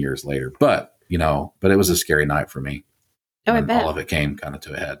 17 years later. But it was a scary night for me. Oh, I bet. All of it came kind of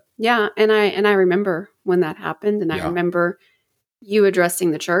to a head. Yeah. And I remember when that happened, and I remember you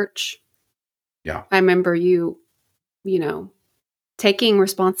addressing the church. Yeah. I remember you, taking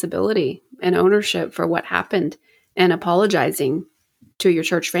responsibility and ownership for what happened and apologizing to your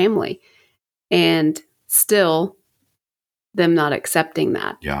church family, and still them not accepting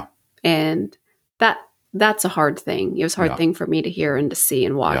that. Yeah. And that's a hard thing. It was a hard thing for me to hear and to see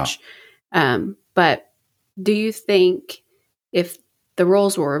and watch. Yeah. But do you think if the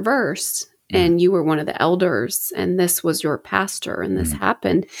roles were reversed and you were one of the elders and this was your pastor and this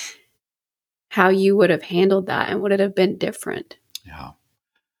happened, how you would have handled that, and would it have been different? Yeah.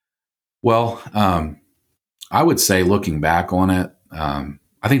 Well, I would say, looking back on it,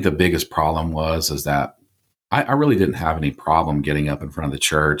 I think the biggest problem is that I really didn't have any problem getting up in front of the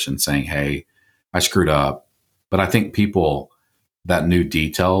church and saying, hey, I screwed up. But I think people that knew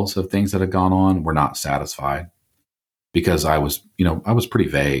details of things that had gone on were not satisfied, because I was pretty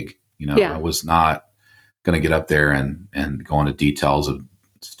vague. I was not going to get up there and go into details of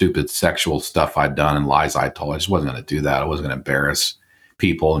stupid sexual stuff I'd done and lies I told. I just wasn't going to do that. I wasn't going to embarrass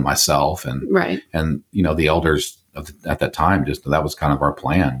people and myself. And the elders at that time, just that was kind of our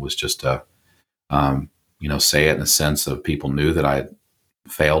plan, was just to say it in a sense of people knew that I had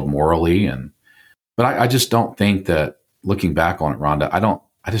failed morally. But I just don't think that, looking back on it, Rhonda,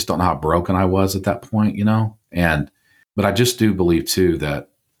 I just don't know how broken I was at that point, but I just do believe too that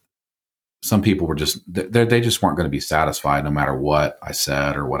some people were they just weren't going to be satisfied no matter what I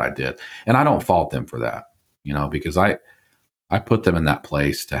said or what I did. And I don't fault them for that, because I put them in that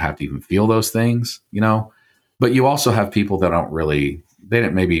place to have to even feel those things, but you also have people that they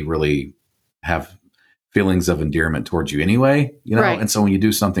didn't maybe really have feelings of endearment towards you anyway, Right. And so when you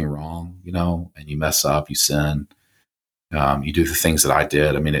do something wrong, and you mess up, you sin, you do the things that I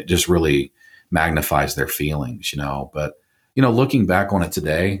did. I mean, it just really magnifies their feelings, but, looking back on it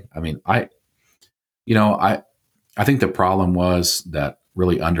today, I mean, I think the problem was that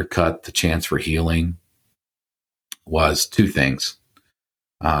really undercut the chance for healing was two things.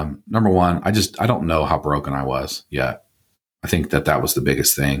 Number one, I don't know how broken I was yet. I think that was the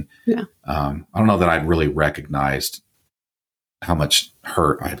biggest thing. Yeah. I don't know that I'd really recognized how much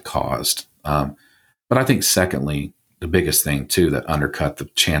hurt I had caused. But I think secondly, the biggest thing too that undercut the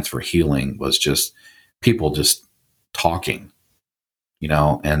chance for healing was just people just talking,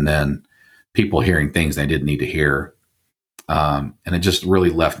 and then people hearing things they didn't need to hear. And it just really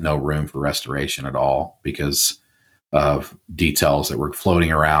left no room for restoration at all, because of details that were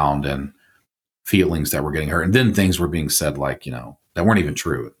floating around and feelings that were getting hurt. And then things were being said that weren't even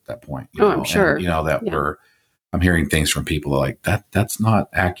true at that point. I'm sure. And, I'm hearing things from people like that's not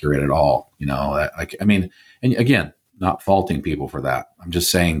accurate at all. And again, not faulting people for that. I'm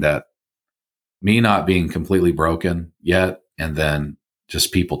just saying that me not being completely broken yet, and then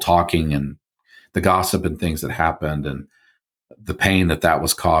just people talking and the gossip and things that happened and the pain that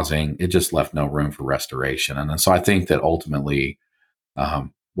was causing, it just left no room for restoration. And so I think that ultimately,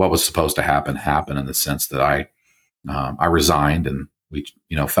 what was supposed to happen happened, in the sense that I resigned, and we,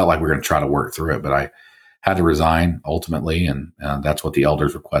 felt like we were going to try to work through it, but I had to resign ultimately. And that's what the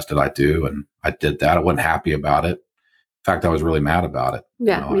elders requested I do. And I did that. I wasn't happy about it. In fact, I was really mad about it.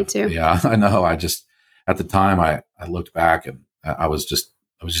 Yeah, me too. I know. I just, at the time I looked back and I was just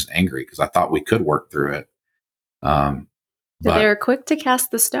angry, because I thought we could work through it. But they're quick to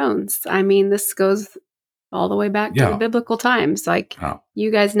cast the stones. I mean, this goes all the way back to the biblical times. Like, you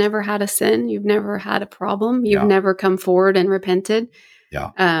guys never had a sin. You've never had a problem. You've never come forward and repented.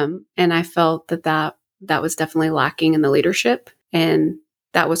 Yeah. And I felt that was definitely lacking in the leadership. And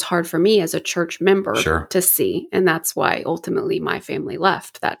that was hard for me as a church member to see. And that's why ultimately my family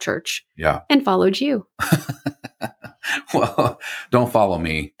left that church and followed you. Well, don't follow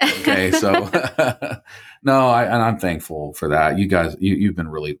me. Okay. So no, I'm thankful for that. You guys, you've been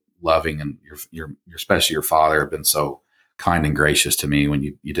really loving, and your especially your father have been so kind and gracious to me when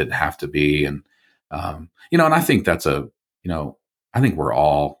you didn't have to be. And, and I think that's I think we're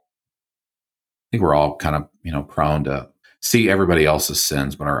all kind of, prone to see everybody else's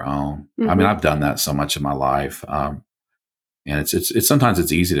sins but our own. Mm-hmm. I mean, I've done that so much in my life. And it's sometimes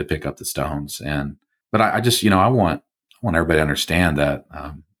it's easy to pick up the stones, but I just, I want everybody to understand that,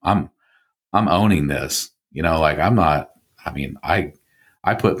 I'm owning this, I'm not,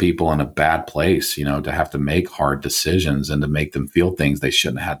 I put people in a bad place, to have to make hard decisions and to make them feel things they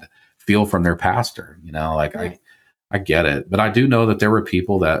shouldn't have had to feel from their pastor. Right. I get it, but I do know that there were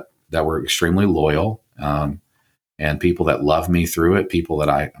people that were extremely loyal, and people that love me through it, people that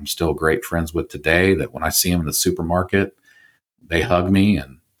I'm still great friends with today, that when I see them in the supermarket, they hug me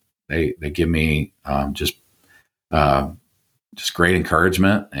and they give me just great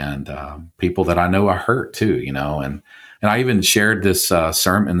encouragement, and people that I know I hurt too, and I even shared this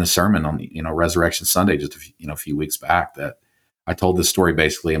sermon on, Resurrection Sunday, just a few weeks back, that I told this story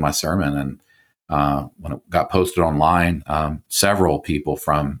basically in my sermon. And when it got posted online, several people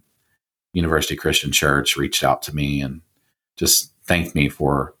from University Christian Church reached out to me and just thanked me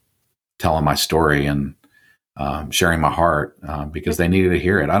for telling my story and sharing my heart, because they needed to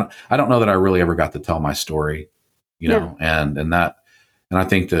hear it. I don't know that I really ever got to tell my story, and I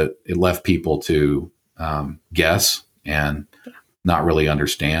think that it left people to guess and not really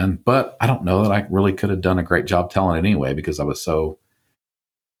understand. But I don't know that I really could have done a great job telling it anyway, because I was so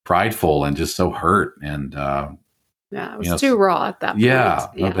prideful and just so hurt. And it was too raw at that point. Yeah,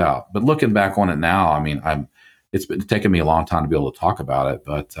 no doubt. But looking back on it now, I mean, it's been taken me a long time to be able to talk about it.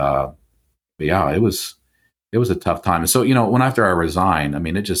 But yeah, it was a tough time. And so, when after I resigned, I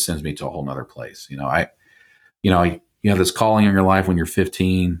mean, it just sends me to a whole nother place. You have this calling in your life when you're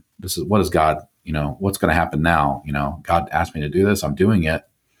 15. What is God, what's going to happen now? God asked me to do this. I'm doing it.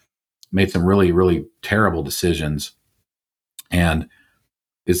 Made some really, really terrible decisions. And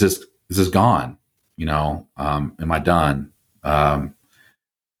is this gone? Am I done?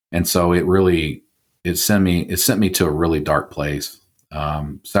 And so it sent me to a really dark place.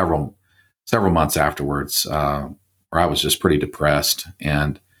 Several months afterwards, where I was just pretty depressed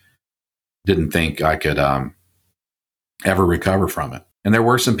and didn't think I could ever recover from it. And there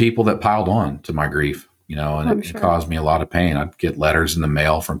were some people that piled on to my grief, and it caused me a lot of pain. I'd get letters in the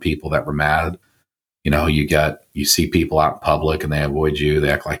mail from people that were mad. You see people out in public and they avoid you.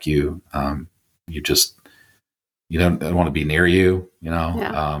 They act like you don't want to be near you,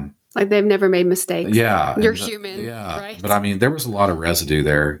 like they've never made mistakes. Yeah. You're human. Yeah. Right? But I mean, there was a lot of residue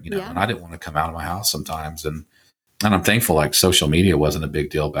there, and I didn't want to come out of my house sometimes. And I'm thankful like social media wasn't a big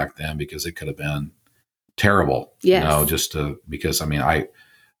deal back then, because it could have been terrible, because I mean,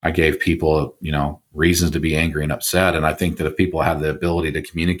 I gave people, reasons to be angry and upset. And I think that if people had the ability to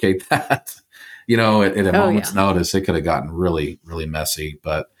communicate that, at a moment's notice, it could have gotten really, really messy.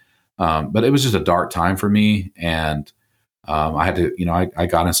 But it was just a dark time for me. And I had to, I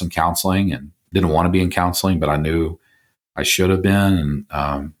got in some counseling and didn't want to be in counseling, but I knew I should have been.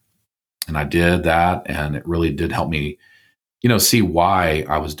 And I did that. And it really did help me, see why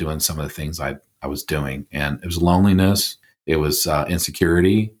I was doing some of the things I was doing. And it was loneliness. It was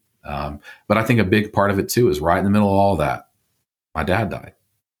insecurity. But I think a big part of it too is right in the middle of all that, my dad died.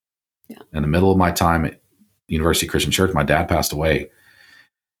 Yeah. In the middle of my time at University Christian Church, my dad passed away.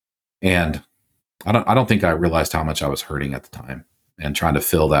 And I don't think I realized how much I was hurting at the time, and trying to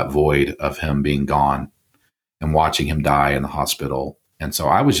fill that void of him being gone and watching him die in the hospital. And so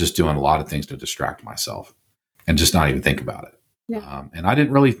I was just doing a lot of things to distract myself and just not even think about it. Yeah. And I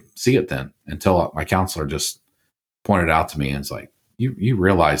didn't really see it then until my counselor just pointed it out to me and it's like, you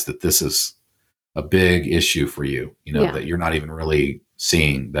realize that this is a big issue for you, that you're not even really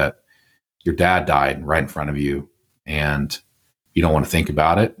seeing that your dad died right in front of you, and you don't want to think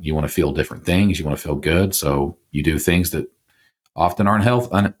about it. You want to feel different things. You want to feel good. So you do things that often aren't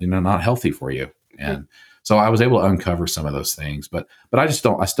not healthy for you. And so I was able to uncover some of those things, but I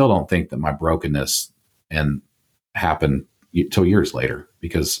still don't think that my brokenness happened till years later,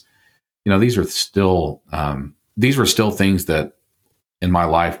 because, these were still things that in my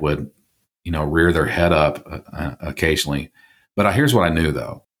life would, rear their head up occasionally. But here's what I knew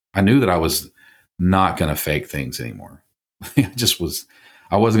though. I knew that I was not going to fake things anymore.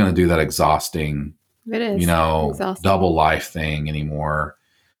 I wasn't going to do that exhausting, exhausting double life thing anymore.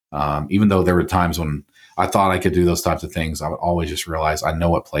 Even though there were times when I thought I could do those types of things, I would always just realize I know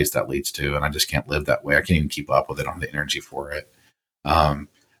what place that leads to, and I just can't live that way. I can't even keep up with it. I don't have the energy for it.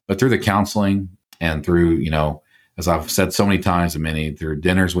 But through the counseling and through, as I've said so many times, through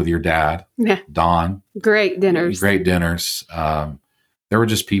dinners with your dad, Don, great dinners. There were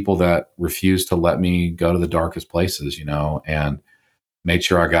just people that refused to let me go to the darkest places, and made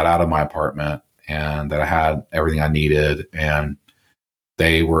sure I got out of my apartment and that I had everything I needed. And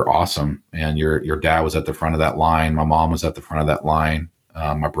they were awesome. And your dad was at the front of that line. My mom was at the front of that line,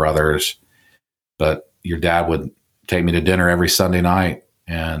 my brothers. But your dad would take me to dinner every Sunday night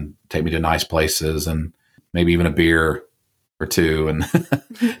and take me to nice places and maybe even a beer or two and,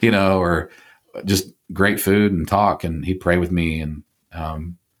 or just great food and talk. And he'd pray with me and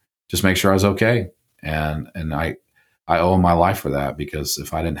just make sure I was okay. And I owe him my life for that, because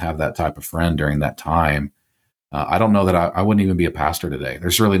if I didn't have that type of friend during that time, I don't know that I wouldn't even be a pastor today.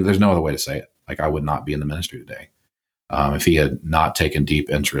 There's no other way to say it. Like, I would not be in the ministry today if he had not taken deep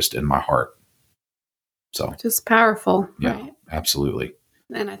interest in my heart. So just powerful. Yeah, right? Absolutely.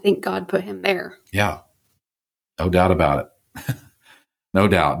 And I think God put him there. Yeah, no doubt about it. No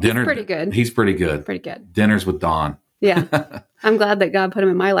doubt. He's pretty good. He's pretty good. Pretty good. Dinners with Dawn. Yeah. I'm glad that God put him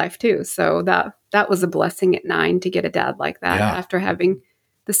in my life too. So that was a blessing at 9 to get a dad like that after having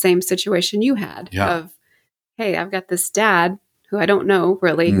the same situation you had of, hey, I've got this dad who I don't know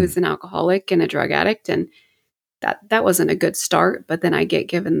really, who's an alcoholic and a drug addict. And that wasn't a good start. But then I get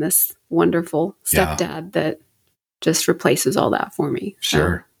given this wonderful stepdad that just replaces all that for me.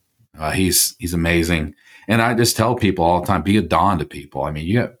 Sure. He's amazing. And I just tell people all the time, be a Dawn to people. I mean,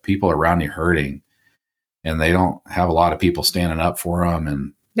 you have people around you hurting, and they don't have a lot of people standing up for them.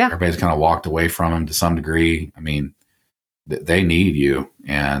 And everybody's kind of walked away from them to some degree. I mean, they need you.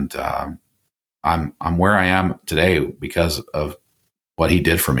 And I'm where I am today because of what he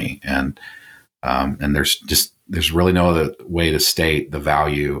did for me. And there's really no other way to state the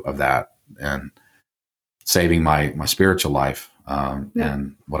value of that, and saving my spiritual life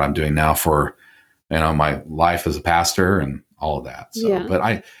and what I'm doing now for, my life as a pastor and all of that. So,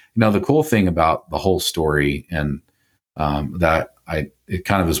 but the cool thing about the whole story, and it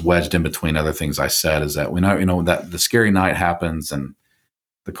kind of is wedged in between other things I said, is that we know that the scary night happens and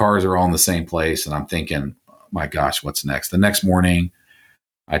the cars are all in the same place. And I'm thinking, my gosh, what's next? The next morning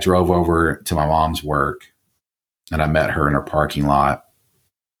I drove over to my mom's work, and I met her in her parking lot,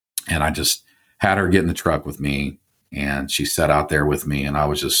 and I just had her get in the truck with me, and she sat out there with me, and I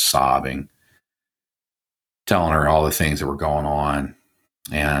was just sobbing, telling her all the things that were going on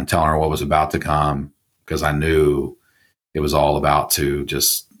and telling her what was about to come, because I knew it was all about to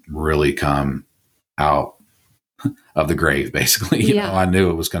just really come out of the grave, basically. I knew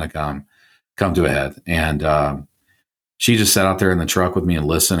it was going to come to a head. And she just sat out there in the truck with me and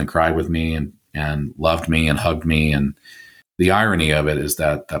listened and cried with me and loved me and hugged me. And the irony of it is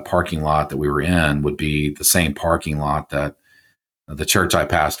that that parking lot that we were in would be the same parking lot that the church I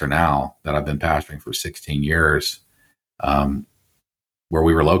pastor now, that I've been pastoring for 16 years, where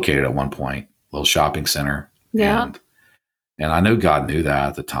we were located at one point, a little shopping center. Yeah. And I knew God knew that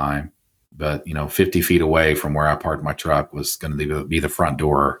at the time, but 50 feet away from where I parked my truck was going to be the front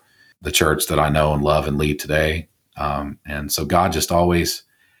door, the church that I know and love and lead today. And so God just always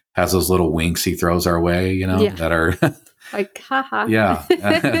has those little winks he throws our way, that are like, haha. Yeah.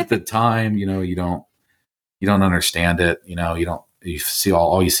 At the time, you don't understand it. You see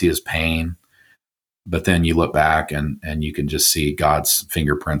all you see is pain, but then you look back and you can just see God's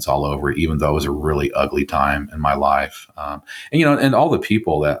fingerprints all over it, even though it was a really ugly time in my life. And all the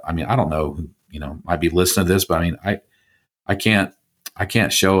people that, I don't know who, might be listening to this, but I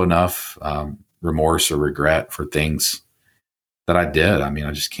can't show enough, remorse or regret for things that I did.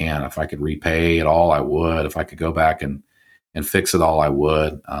 I just can't. If I could repay it all, I would. If I could go back and fix it all, I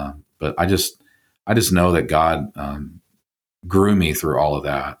would. But I just know that God, grew me through all of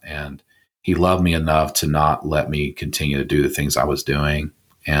that, and he loved me enough to not let me continue to do the things I was doing.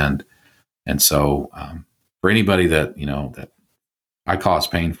 And so, for anybody that, that I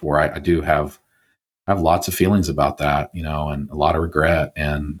caused pain for, I do have lots of feelings about that, and a lot of regret.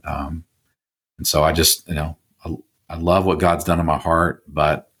 And so I just, I love what God's done in my heart,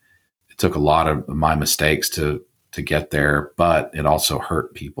 but it took a lot of my mistakes to get there, but it also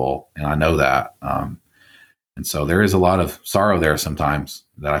hurt people. And I know that. And so there is a lot of sorrow there sometimes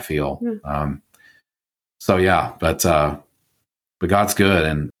that I feel. But God's good,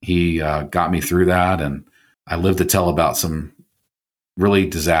 and he got me through that. And I live to tell about some really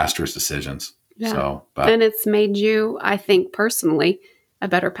disastrous decisions. Yeah. And it's made you, I think personally, a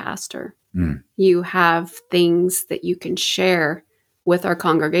better pastor. You have things that you can share with our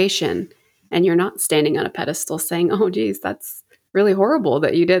congregation, and you're not standing on a pedestal saying, oh, geez, that's really horrible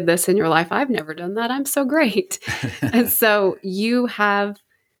that you did this in your life. I've never done that. I'm so great. And so you have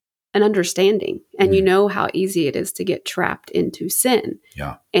an understanding, and you know how easy it is to get trapped into sin.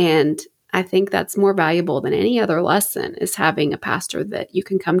 Yeah. And I think that's more valuable than any other lesson, is having a pastor that you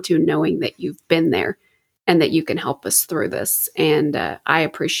can come to knowing that you've been there and that you can help us through this. And I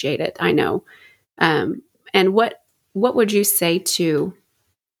appreciate it. I know. And what would you say to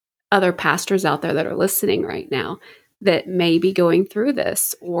other pastors out there that are listening right now that may be going through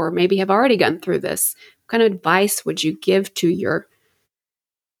this, or maybe have already gone through this? What kind of advice would you give to your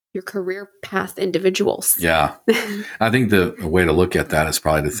career path individuals? Yeah. I think the way to look at that is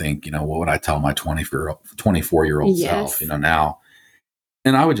probably to think, what would I tell my 24-year-old self, now?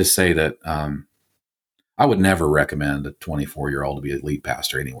 And I would just say that I would never recommend a 24-year-old to be a lead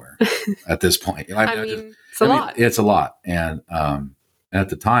pastor anywhere at this point. It's a lot. It's a lot. And at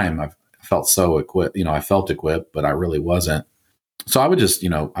the time, I felt so equipped. I felt equipped, but I really wasn't. So I would just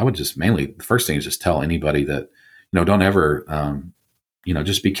mainly, the first thing is just tell anybody that, don't ever,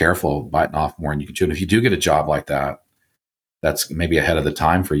 just be careful biting off more than you can chew. And if you do get a job like that, that's maybe ahead of the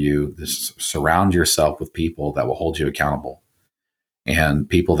time for you. Just surround yourself with people that will hold you accountable and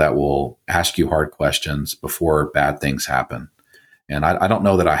people that will ask you hard questions before bad things happen. And I don't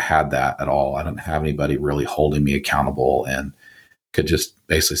know that I had that at all. I didn't have anybody really holding me accountable and could just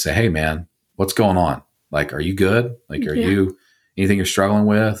basically say, hey man, what's going on? Like, are you good? Like, are you anything you're struggling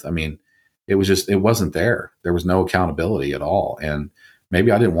with? I mean, it wasn't there. There was no accountability at all. And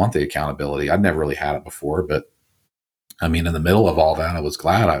maybe I didn't want the accountability. I'd never really had it before, but I mean, in the middle of all that, I was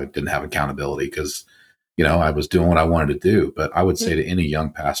glad I didn't have accountability because, I was doing what I wanted to do. But I would say to any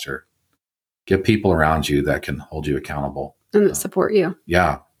young pastor, get people around you that can hold you accountable and that support you.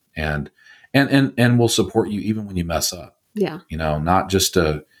 Yeah. And will support you even when you mess up. Yeah. Not just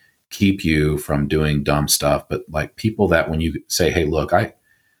to keep you from doing dumb stuff, but like people that when you say, hey, look, I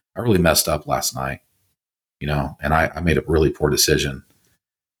really messed up last night, and I made a really poor decision,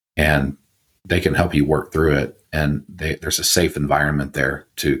 and they can help you work through it. And there's a safe environment there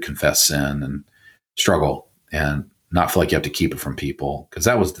to confess sin and struggle and not feel like you have to keep it from people. Cause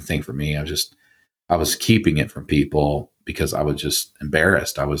that was the thing for me. I was keeping it from people because I was just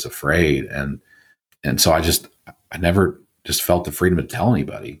embarrassed. I was afraid. And so I never just felt the freedom to tell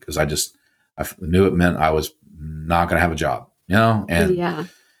anybody because I knew it meant I was not going to have a job, and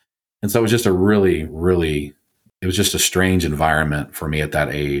so it was just a really, really, it was just a strange environment for me at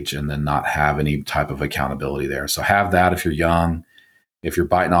that age, and then not have any type of accountability there. So have that if you're young, if you're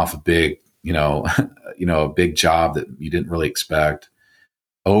biting off a big, a big job that you didn't really expect,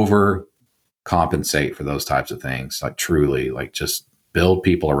 overcompensate for those types of things. Like truly, like just build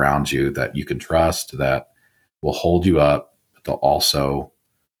people around you that you can trust, that will hold you up, but they'll also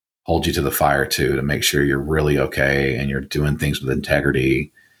hold you to the fire too, to make sure you're really okay and you're doing things with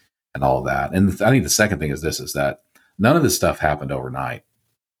integrity and all of that. And I think the second thing is that none of this stuff happened overnight.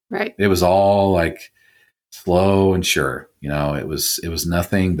 Right. It was all like slow and sure. It was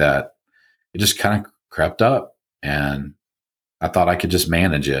nothing that it just kind of crept up, and I thought I could just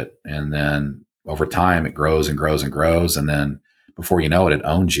manage it. And then over time it grows and grows and grows. And then before you know it, it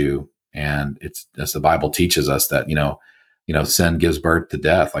owns you. And it's, as the Bible teaches us, that, sin gives birth to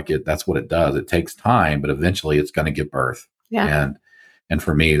death. Like that's what it does. It takes time, but eventually it's going to give birth. Yeah. And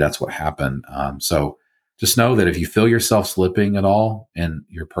for me, that's what happened. So just know that if you feel yourself slipping at all in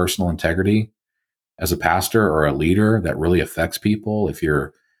your personal integrity as a pastor or a leader that really affects people, if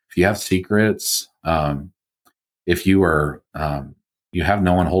you have secrets, if you are, you have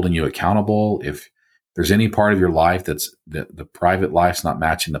no one holding you accountable, if there's any part of your life that's the private life's not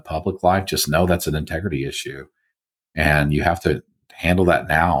matching the public life, just know that's an integrity issue. And you have to handle that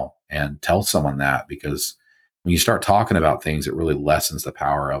now and tell someone that, because when you start talking about things, it really lessens the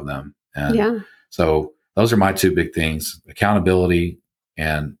power of them. And so those are my two big things: accountability,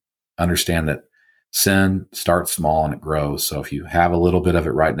 and understand that sin starts small and it grows. So if you have a little bit of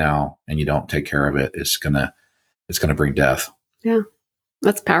it right now and you don't take care of it, it's going to bring death. Yeah.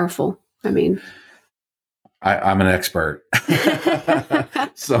 That's powerful. I mean, I'm an expert.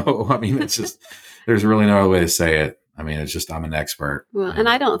 So, I mean, it's just, there's really no other way to say it. I mean, it's just, I'm an expert. Well, and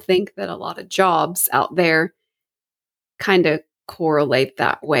I don't think that a lot of jobs out there kind of correlate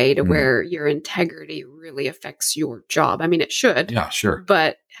that way to where your integrity really affects your job. I mean, it should. Yeah, sure.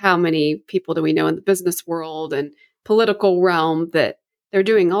 But how many people do we know in the business world and political realm that they're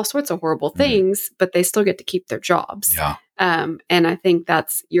doing all sorts of horrible things, but they still get to keep their jobs? Yeah. And I think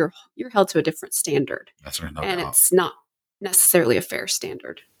that's, you're held to a different standard. That's right. No and doubt. It's not necessarily a fair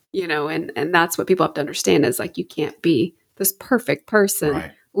standard, and that's what people have to understand, is like, you can't be this perfect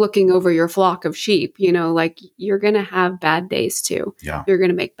person looking over your flock of sheep, like you're going to have bad days too. Yeah. You're going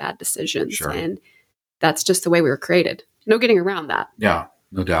to make bad decisions. Sure. And that's just the way we were created. No getting around that. Yeah,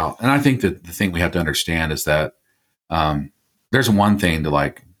 no doubt. And I think that the thing we have to understand is that there's one thing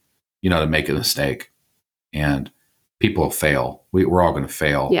to to make a mistake, and people will fail. We're all going to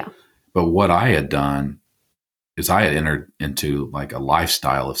fail. Yeah. But what I had done is I had entered into like a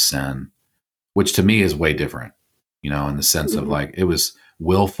lifestyle of sin, which to me is way different, in the sense of like, it was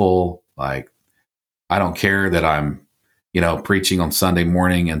willful. Like, I don't care that I'm, preaching on Sunday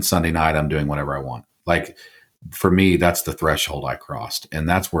morning and Sunday night, I'm doing whatever I want. Like, for me, that's the threshold I crossed. And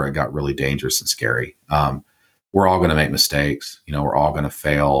that's where it got really dangerous and scary. we're all going to make mistakes. We're all going to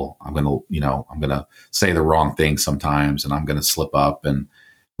fail. I'm going to say the wrong thing sometimes, and I'm going to slip up, and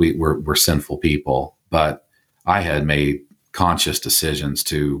we're sinful people. But I had made conscious decisions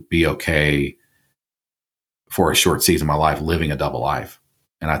to be okay for a short season of my life, living a double life.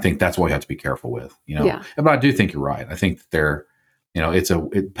 And I think that's what we have to be careful with, Yeah. But I do think you're right. I think that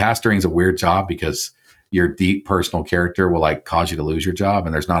pastoring is a weird job because your deep personal character will like cause you to lose your job.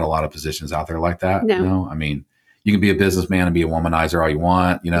 And there's not a lot of positions out there like that. No. I mean, you can be a businessman and be a womanizer all you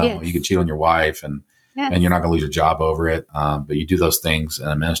want, Yes. You can cheat on your wife and you're not going to lose your job over it. But you do those things in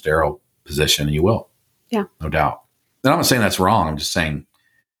a ministerial position and you will. Yeah. No doubt. And I'm not saying that's wrong. I'm just saying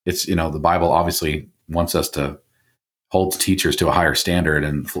it's, the Bible obviously wants us to hold teachers to a higher standard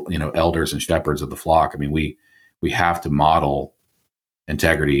and, elders and shepherds of the flock. I mean, we have to model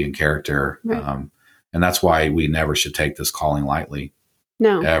integrity and character. Right. And that's why we never should take this calling lightly.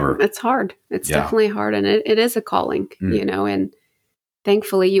 No, ever. It's hard. It's definitely hard. And it is a calling, and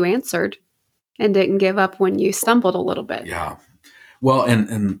thankfully you answered and didn't give up when you stumbled a little bit. Yeah. Well,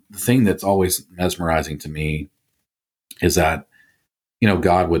 and the thing that's always mesmerizing to me is that,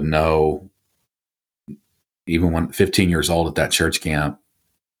 God would know, even when 15 years old at that church camp,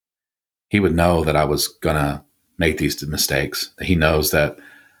 he would know that I was going to make these mistakes. He knows that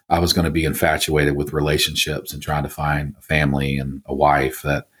I was going to be infatuated with relationships and trying to find a family and a wife,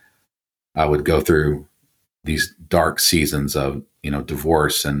 that I would go through these dark seasons of,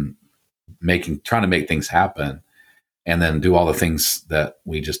 divorce and trying to make things happen, and then do all the things that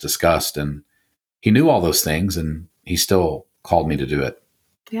we just discussed. And he knew all those things, and he still called me to do it.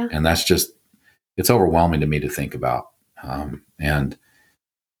 Yeah. And that's just, it's overwhelming to me to think about. And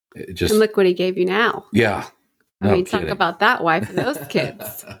it just, and look what he gave you now. Yeah. I mean, talk about that wife and those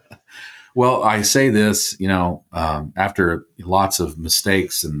kids. Well, I say this, after lots of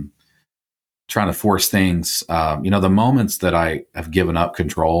mistakes and trying to force things, the moments that I have given up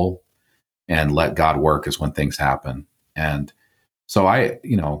control and let God work is when things happen. And so I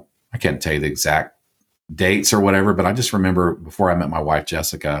can't tell you the exact dates or whatever, but I just remember before I met my wife,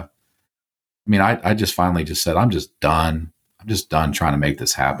 Jessica, I just finally just said, I'm just done. I'm just done trying to make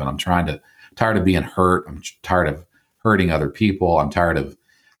this happen. I'm tired of being hurt. I'm tired of hurting other people. I'm tired of,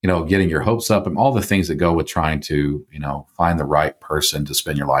 getting your hopes up and all the things that go with trying to, find the right person to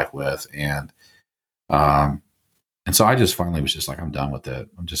spend your life with. And so I just finally was just like, I'm done with it.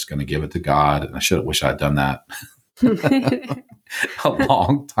 I'm just going to give it to God. And I wish I'd done that a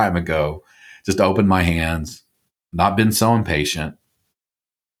long time ago. Just opened my hands, not been so impatient.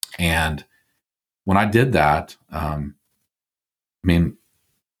 And when I did that,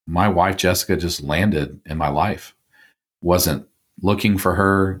 my wife, Jessica, just landed in my life. Wasn't looking for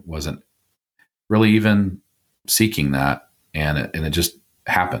her, wasn't really even seeking that. And it just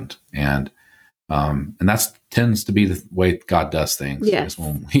happened. And that tends to be the way God does things. Yes.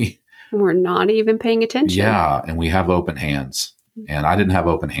 When we're not even paying attention. Yeah. And we have open hands. And I didn't have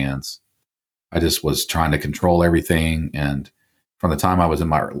open hands. I just was trying to control everything. And from the time I was in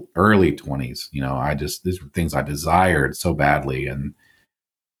my early 20s, these were things I desired so badly. And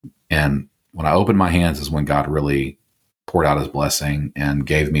when I opened my hands is when God really poured out his blessing and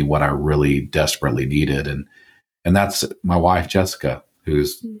gave me what I really desperately needed. And that's my wife, Jessica,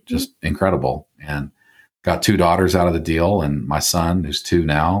 who's just incredible, and got 2 daughters out of the deal, and my son, who's 2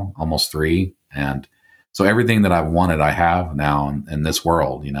 now, almost 3. And so everything that I've wanted, I have now in this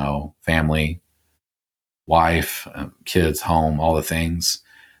world, family, wife, kids, home, all the things,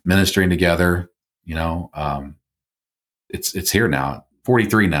 ministering together, it's here now,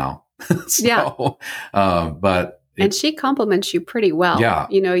 43 now. So, but and she compliments you pretty well. Yeah,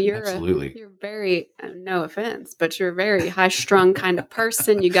 you're absolutely. You're very, no offense, but you're a very high strung kind of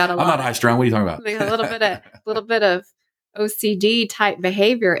person. You got a lot. I'm not high strung. What are you talking about? Like a little bit of OCD type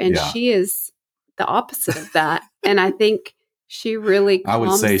behavior, and she is the opposite of that. And I think she really calms I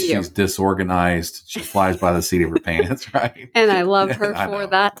would say you. She's disorganized. She flies by the seat of her pants, right? And I love her for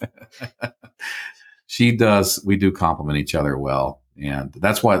that. She does. We do compliment each other well, and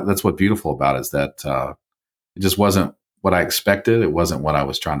that's what's beautiful about it, is that it just wasn't what I expected. It wasn't what I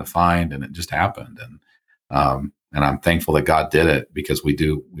was trying to find, and it just happened. And I'm thankful that God did it, because we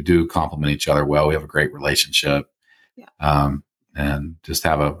do compliment each other well. We have a great relationship, and just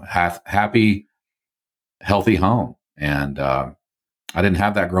have a happy, healthy home. And I didn't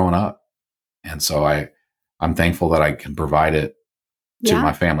have that growing up, and so I'm thankful that I can provide it to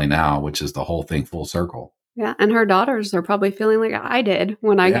my family now, which is the whole thing full circle. Yeah. And her daughters are probably feeling like I did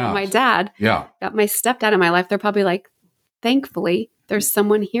when I got my dad, got my stepdad in my life. They're probably like, thankfully, there's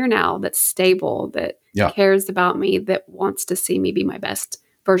someone here now that's stable, that cares about me, that wants to see me be my best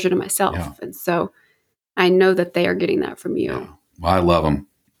version of myself. Yeah. And so I know that they are getting that from you. Yeah. Well, I love them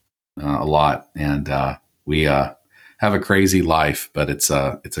a lot. And we have a crazy life, but it's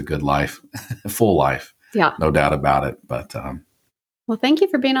a good life, a full life. Yeah. No doubt about it. But well, thank you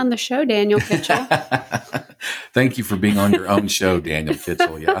for being on the show, Daniel Kitchell. Thank you for being on your own show, Daniel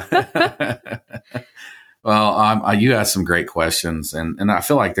Kitchell. Yeah. Well, you asked some great questions, and I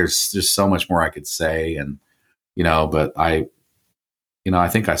feel like there's just so much more I could say, and but I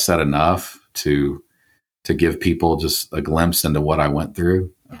think I said enough to give people just a glimpse into what I went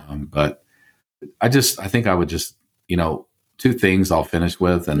through. But I think I would just, two things I'll finish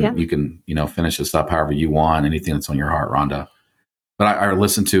with, and you can, finish this up however you want, anything that's on your heart, Rhonda. But I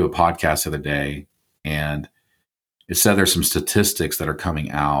listened to a podcast the other day, and it said there's some statistics that are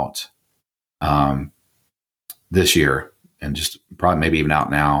coming out this year, and just probably maybe even out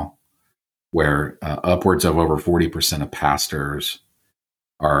now, where upwards of over 40% of pastors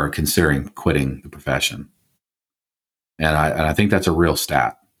are considering quitting the profession. And I think that's a real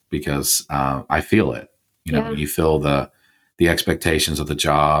stat, because I feel it. You feel the expectations of the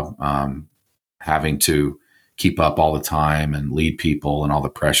job, having to keep up all the time and lead people and all the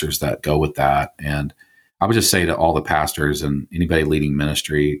pressures that go with that. And I would just say to all the pastors and anybody leading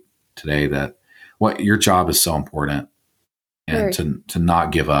ministry today that your job is so important, and to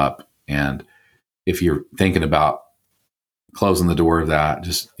not give up. And if you're thinking about closing the door of that,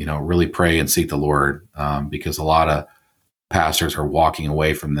 just, really pray and seek the Lord, because a lot of pastors are walking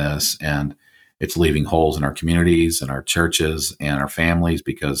away from this, and it's leaving holes in our communities and our churches and our families,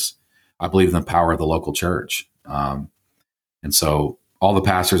 because I believe in the power of the local church. And so all the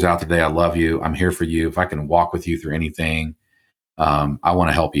pastors out there today, I love you. I'm here for you. If I can walk with you through anything, I want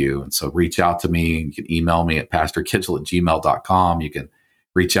to help you. And so reach out to me. You can email me at pastorkitchell@gmail.com. You can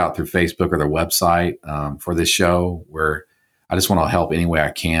reach out through Facebook or their website for this show, where I just want to help any way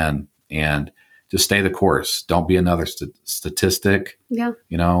I can, and just stay the course. Don't be another statistic. Yeah.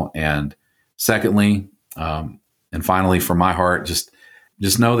 And secondly, and finally, from my heart, just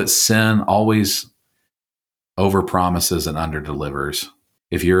know that sin always overpromises and underdelivers.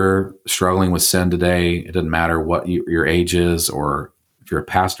 If you're struggling with sin today, it doesn't matter what your age is, or if you're a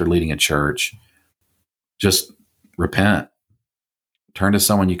pastor leading a church, just repent. Turn to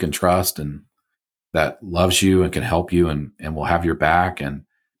someone you can trust and that loves you and can help you and will have your back, and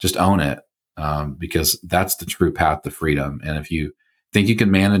just own it, because that's the true path to freedom. And if you think you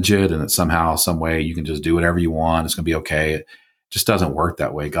can manage it and that somehow, some way you can just do whatever you want, it's going to be okay, it just doesn't work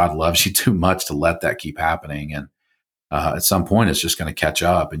that way. God loves you too much to let that keep happening. And at some point, it's just going to catch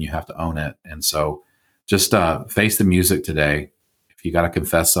up, and you have to own it. And so just face the music today. If you got to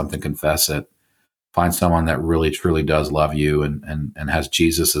confess something, confess it. Find someone that really, truly does love you and has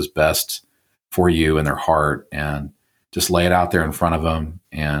Jesus as best for you in their heart, and just lay it out there in front of them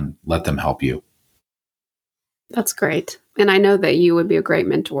and let them help you. That's great. And I know that you would be a great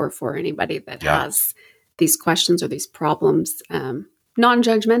mentor for anybody that has these questions or these problems,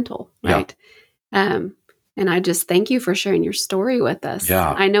 non-judgmental, right? Yeah. And I just thank you for sharing your story with us.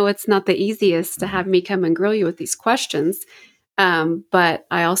 Yeah. I know it's not the easiest to have me come and grill you with these questions, but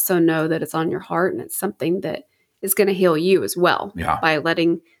I also know that it's on your heart, and it's something that is going to heal you as well by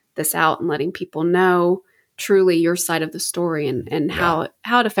letting this out and letting people know truly your side of the story and how it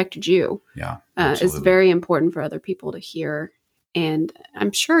affected you. Yeah, is very important for other people to hear. And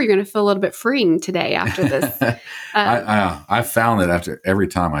I'm sure you're going to feel a little bit freeing today after this. I found that after every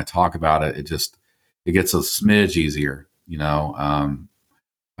time I talk about it, it gets a smidge easier.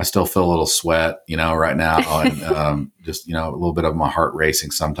 I still feel a little sweat, right now, and just a little bit of my heart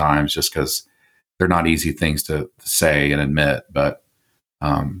racing sometimes, just because they're not easy things to say and admit. But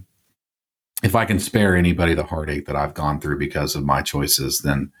if I can spare anybody the heartache that I've gone through because of my choices,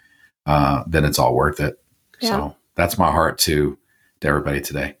 then it's all worth it. Yeah. So that's my heart to everybody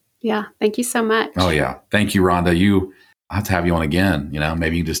today. Yeah. Thank you so much. Oh yeah. Thank you, Rhonda. I'll have to have you on again.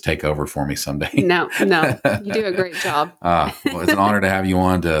 Maybe you can just take over for me someday. No, you do a great job. Well, it's an honor to have you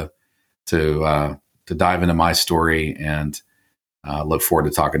on to dive into my story, and look forward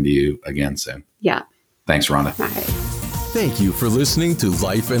to talking to you again soon. Yeah. Thanks, Rhonda. All right. Thank you for listening to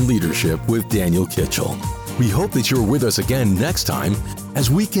Life and Leadership with Daniel Kitchell. We hope that you're with us again next time as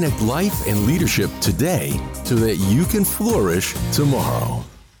we connect life and leadership today so that you can flourish tomorrow.